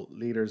 right? So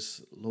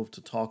leaders love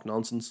to talk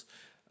nonsense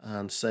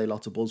and say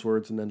lots of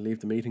buzzwords and then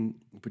leave the meeting,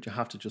 but you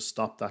have to just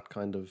stop that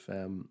kind of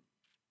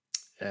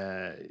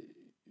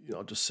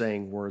just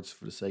saying words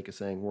for the sake of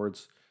saying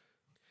words.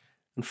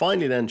 And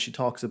finally, then she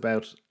talks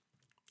about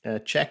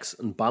checks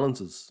and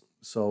balances,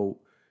 so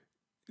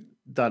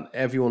that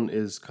everyone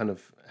is kind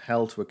of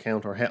held to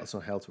account, or held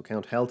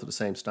to the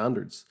same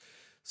standards.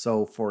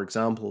 So, for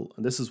example,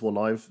 and this is one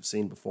I've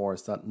seen before,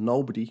 is that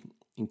nobody,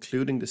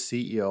 including the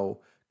CEO,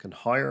 can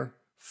hire,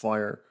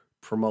 fire,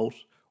 promote,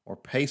 or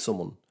pay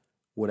someone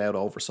without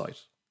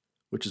oversight,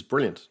 which is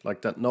brilliant.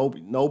 Like that,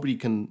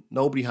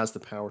 nobody has the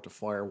power to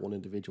fire one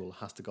individual. It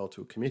has to go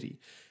to a committee.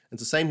 And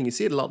it's the same thing. You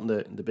see it a lot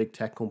in the big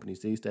tech companies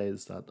these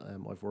days that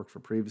I've worked for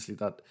previously.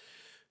 That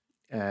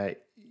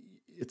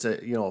it's a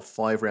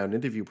 5-round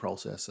interview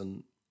process,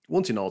 and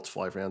once you know it's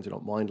 5 rounds, you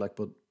don't mind. Like,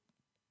 but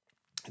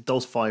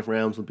those 5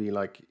 rounds will be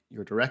like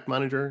your direct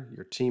manager,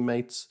 your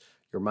teammates,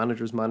 your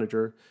manager's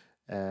manager,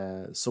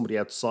 somebody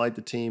outside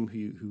the team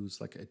who's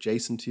like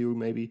adjacent to you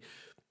maybe,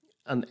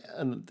 and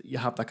you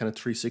have that kind of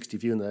 360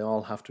 view, and they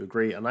all have to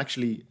agree. And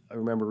actually, I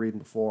remember reading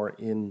before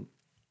in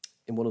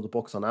one of the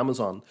books on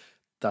Amazon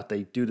that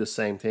they do the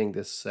same thing.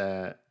 This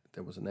there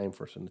was a name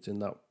for it, and it's in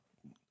that.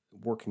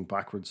 Working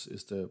Backwards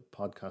is the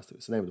podcast.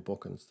 It's the name of the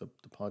book, and it's the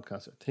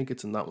podcast. I think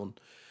it's in that one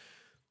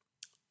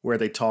where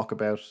they talk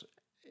about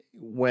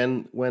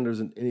when there's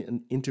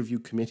an interview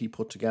committee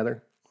put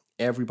together,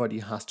 everybody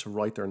has to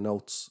write their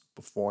notes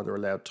before they're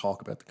allowed to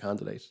talk about the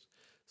candidate.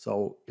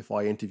 So if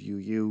I interview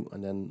you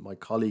and then my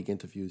colleague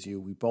interviews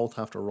you, we both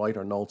have to write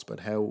our notes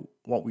about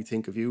what we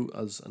think of you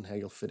and how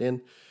you'll fit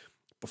in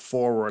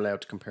before we're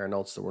allowed to compare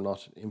notes, so we're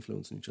not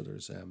influencing each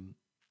other's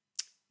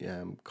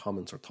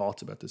comments or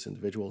thoughts about this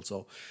individual.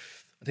 So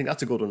I think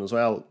that's a good one as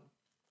well.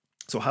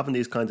 So having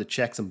these kinds of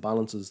checks and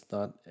balances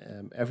that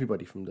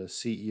everybody from the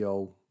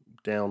CEO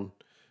down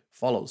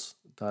follows,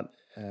 that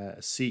a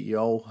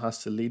CEO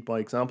has to lead by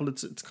example.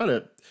 It's kind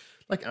of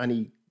like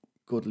any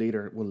good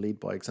leader will lead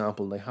by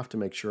example, and they have to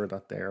make sure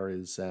that there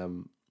is,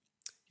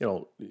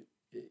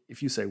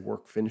 if you say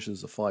work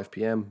finishes at 5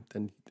 p.m,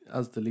 then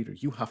as the leader,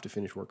 you have to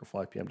finish work at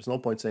 5 p.m. There's no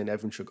point saying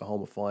everyone should go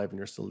home at 5 and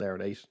you're still there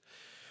at 8.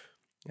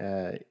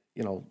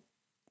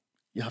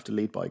 You have to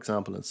lead by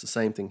example. And it's the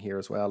same thing here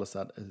as well, is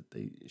that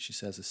she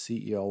says a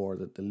CEO or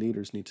that the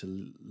leaders need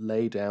to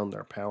lay down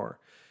their power,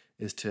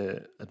 is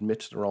to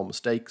admit to their own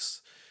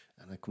mistakes.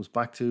 And it comes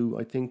back to,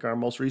 I think, our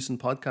most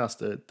recent podcast,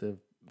 the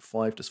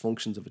 5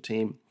 dysfunctions of a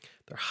team.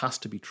 There has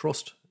to be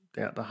trust.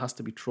 There has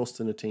to be trust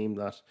in a team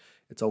that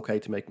it's okay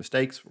to make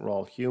mistakes. We're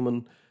all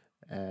human.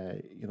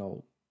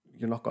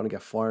 You're not going to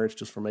get fired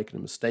just for making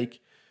a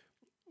mistake.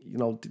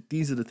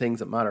 These are the things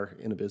that matter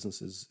in a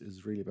business,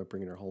 is really about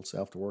bringing your whole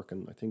self to work.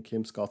 And I think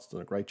Kim Scott's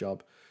done a great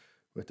job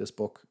with this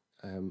book.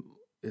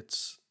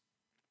 It's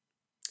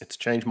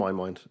changed my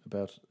mind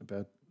about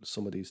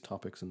some of these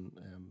topics and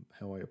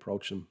how I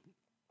approach them.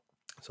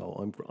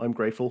 So I'm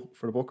grateful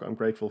for the book. I'm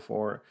grateful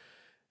for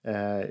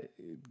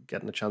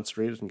getting a chance to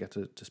read it and get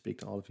to speak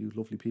to all of you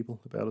lovely people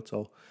about it.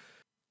 So,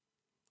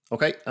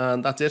 okay,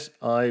 and that's it.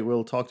 I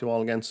will talk to you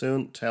all again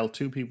soon. Tell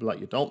 2 people that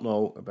you don't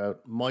know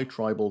about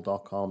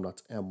mytribel.com.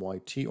 That's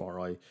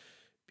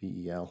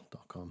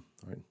mytribel.com.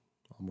 All right,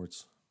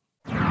 onwards.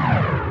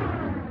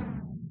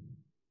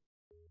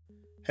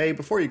 Hey,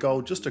 before you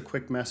go, just a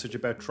quick message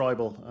about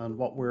Tribel and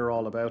what we're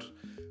all about.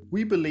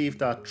 We believe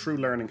that true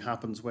learning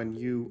happens when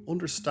you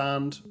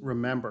understand,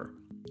 remember,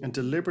 and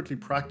deliberately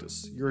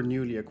practice your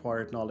newly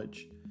acquired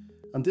knowledge.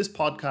 And this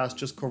podcast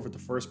just covered the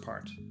first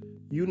part.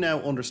 You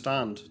now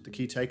understand the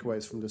key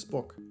takeaways from this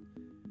book.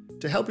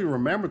 To help you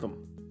remember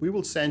them, we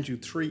will send you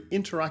 3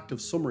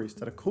 interactive summaries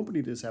that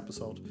accompany this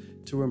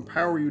episode to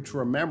empower you to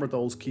remember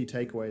those key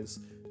takeaways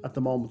at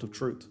the moment of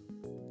truth.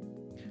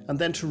 And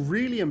then to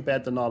really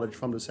embed the knowledge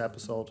from this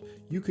episode,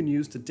 you can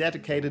use the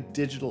dedicated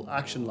digital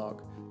action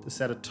log to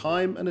set a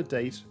time and a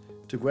date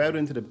to go out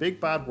into the big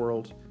bad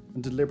world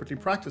and deliberately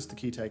practice the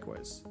key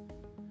takeaways.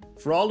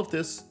 For all of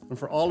this and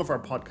for all of our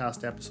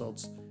podcast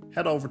episodes,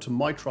 head over to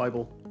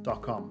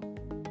mytribel.com.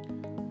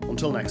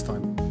 Until next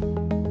time.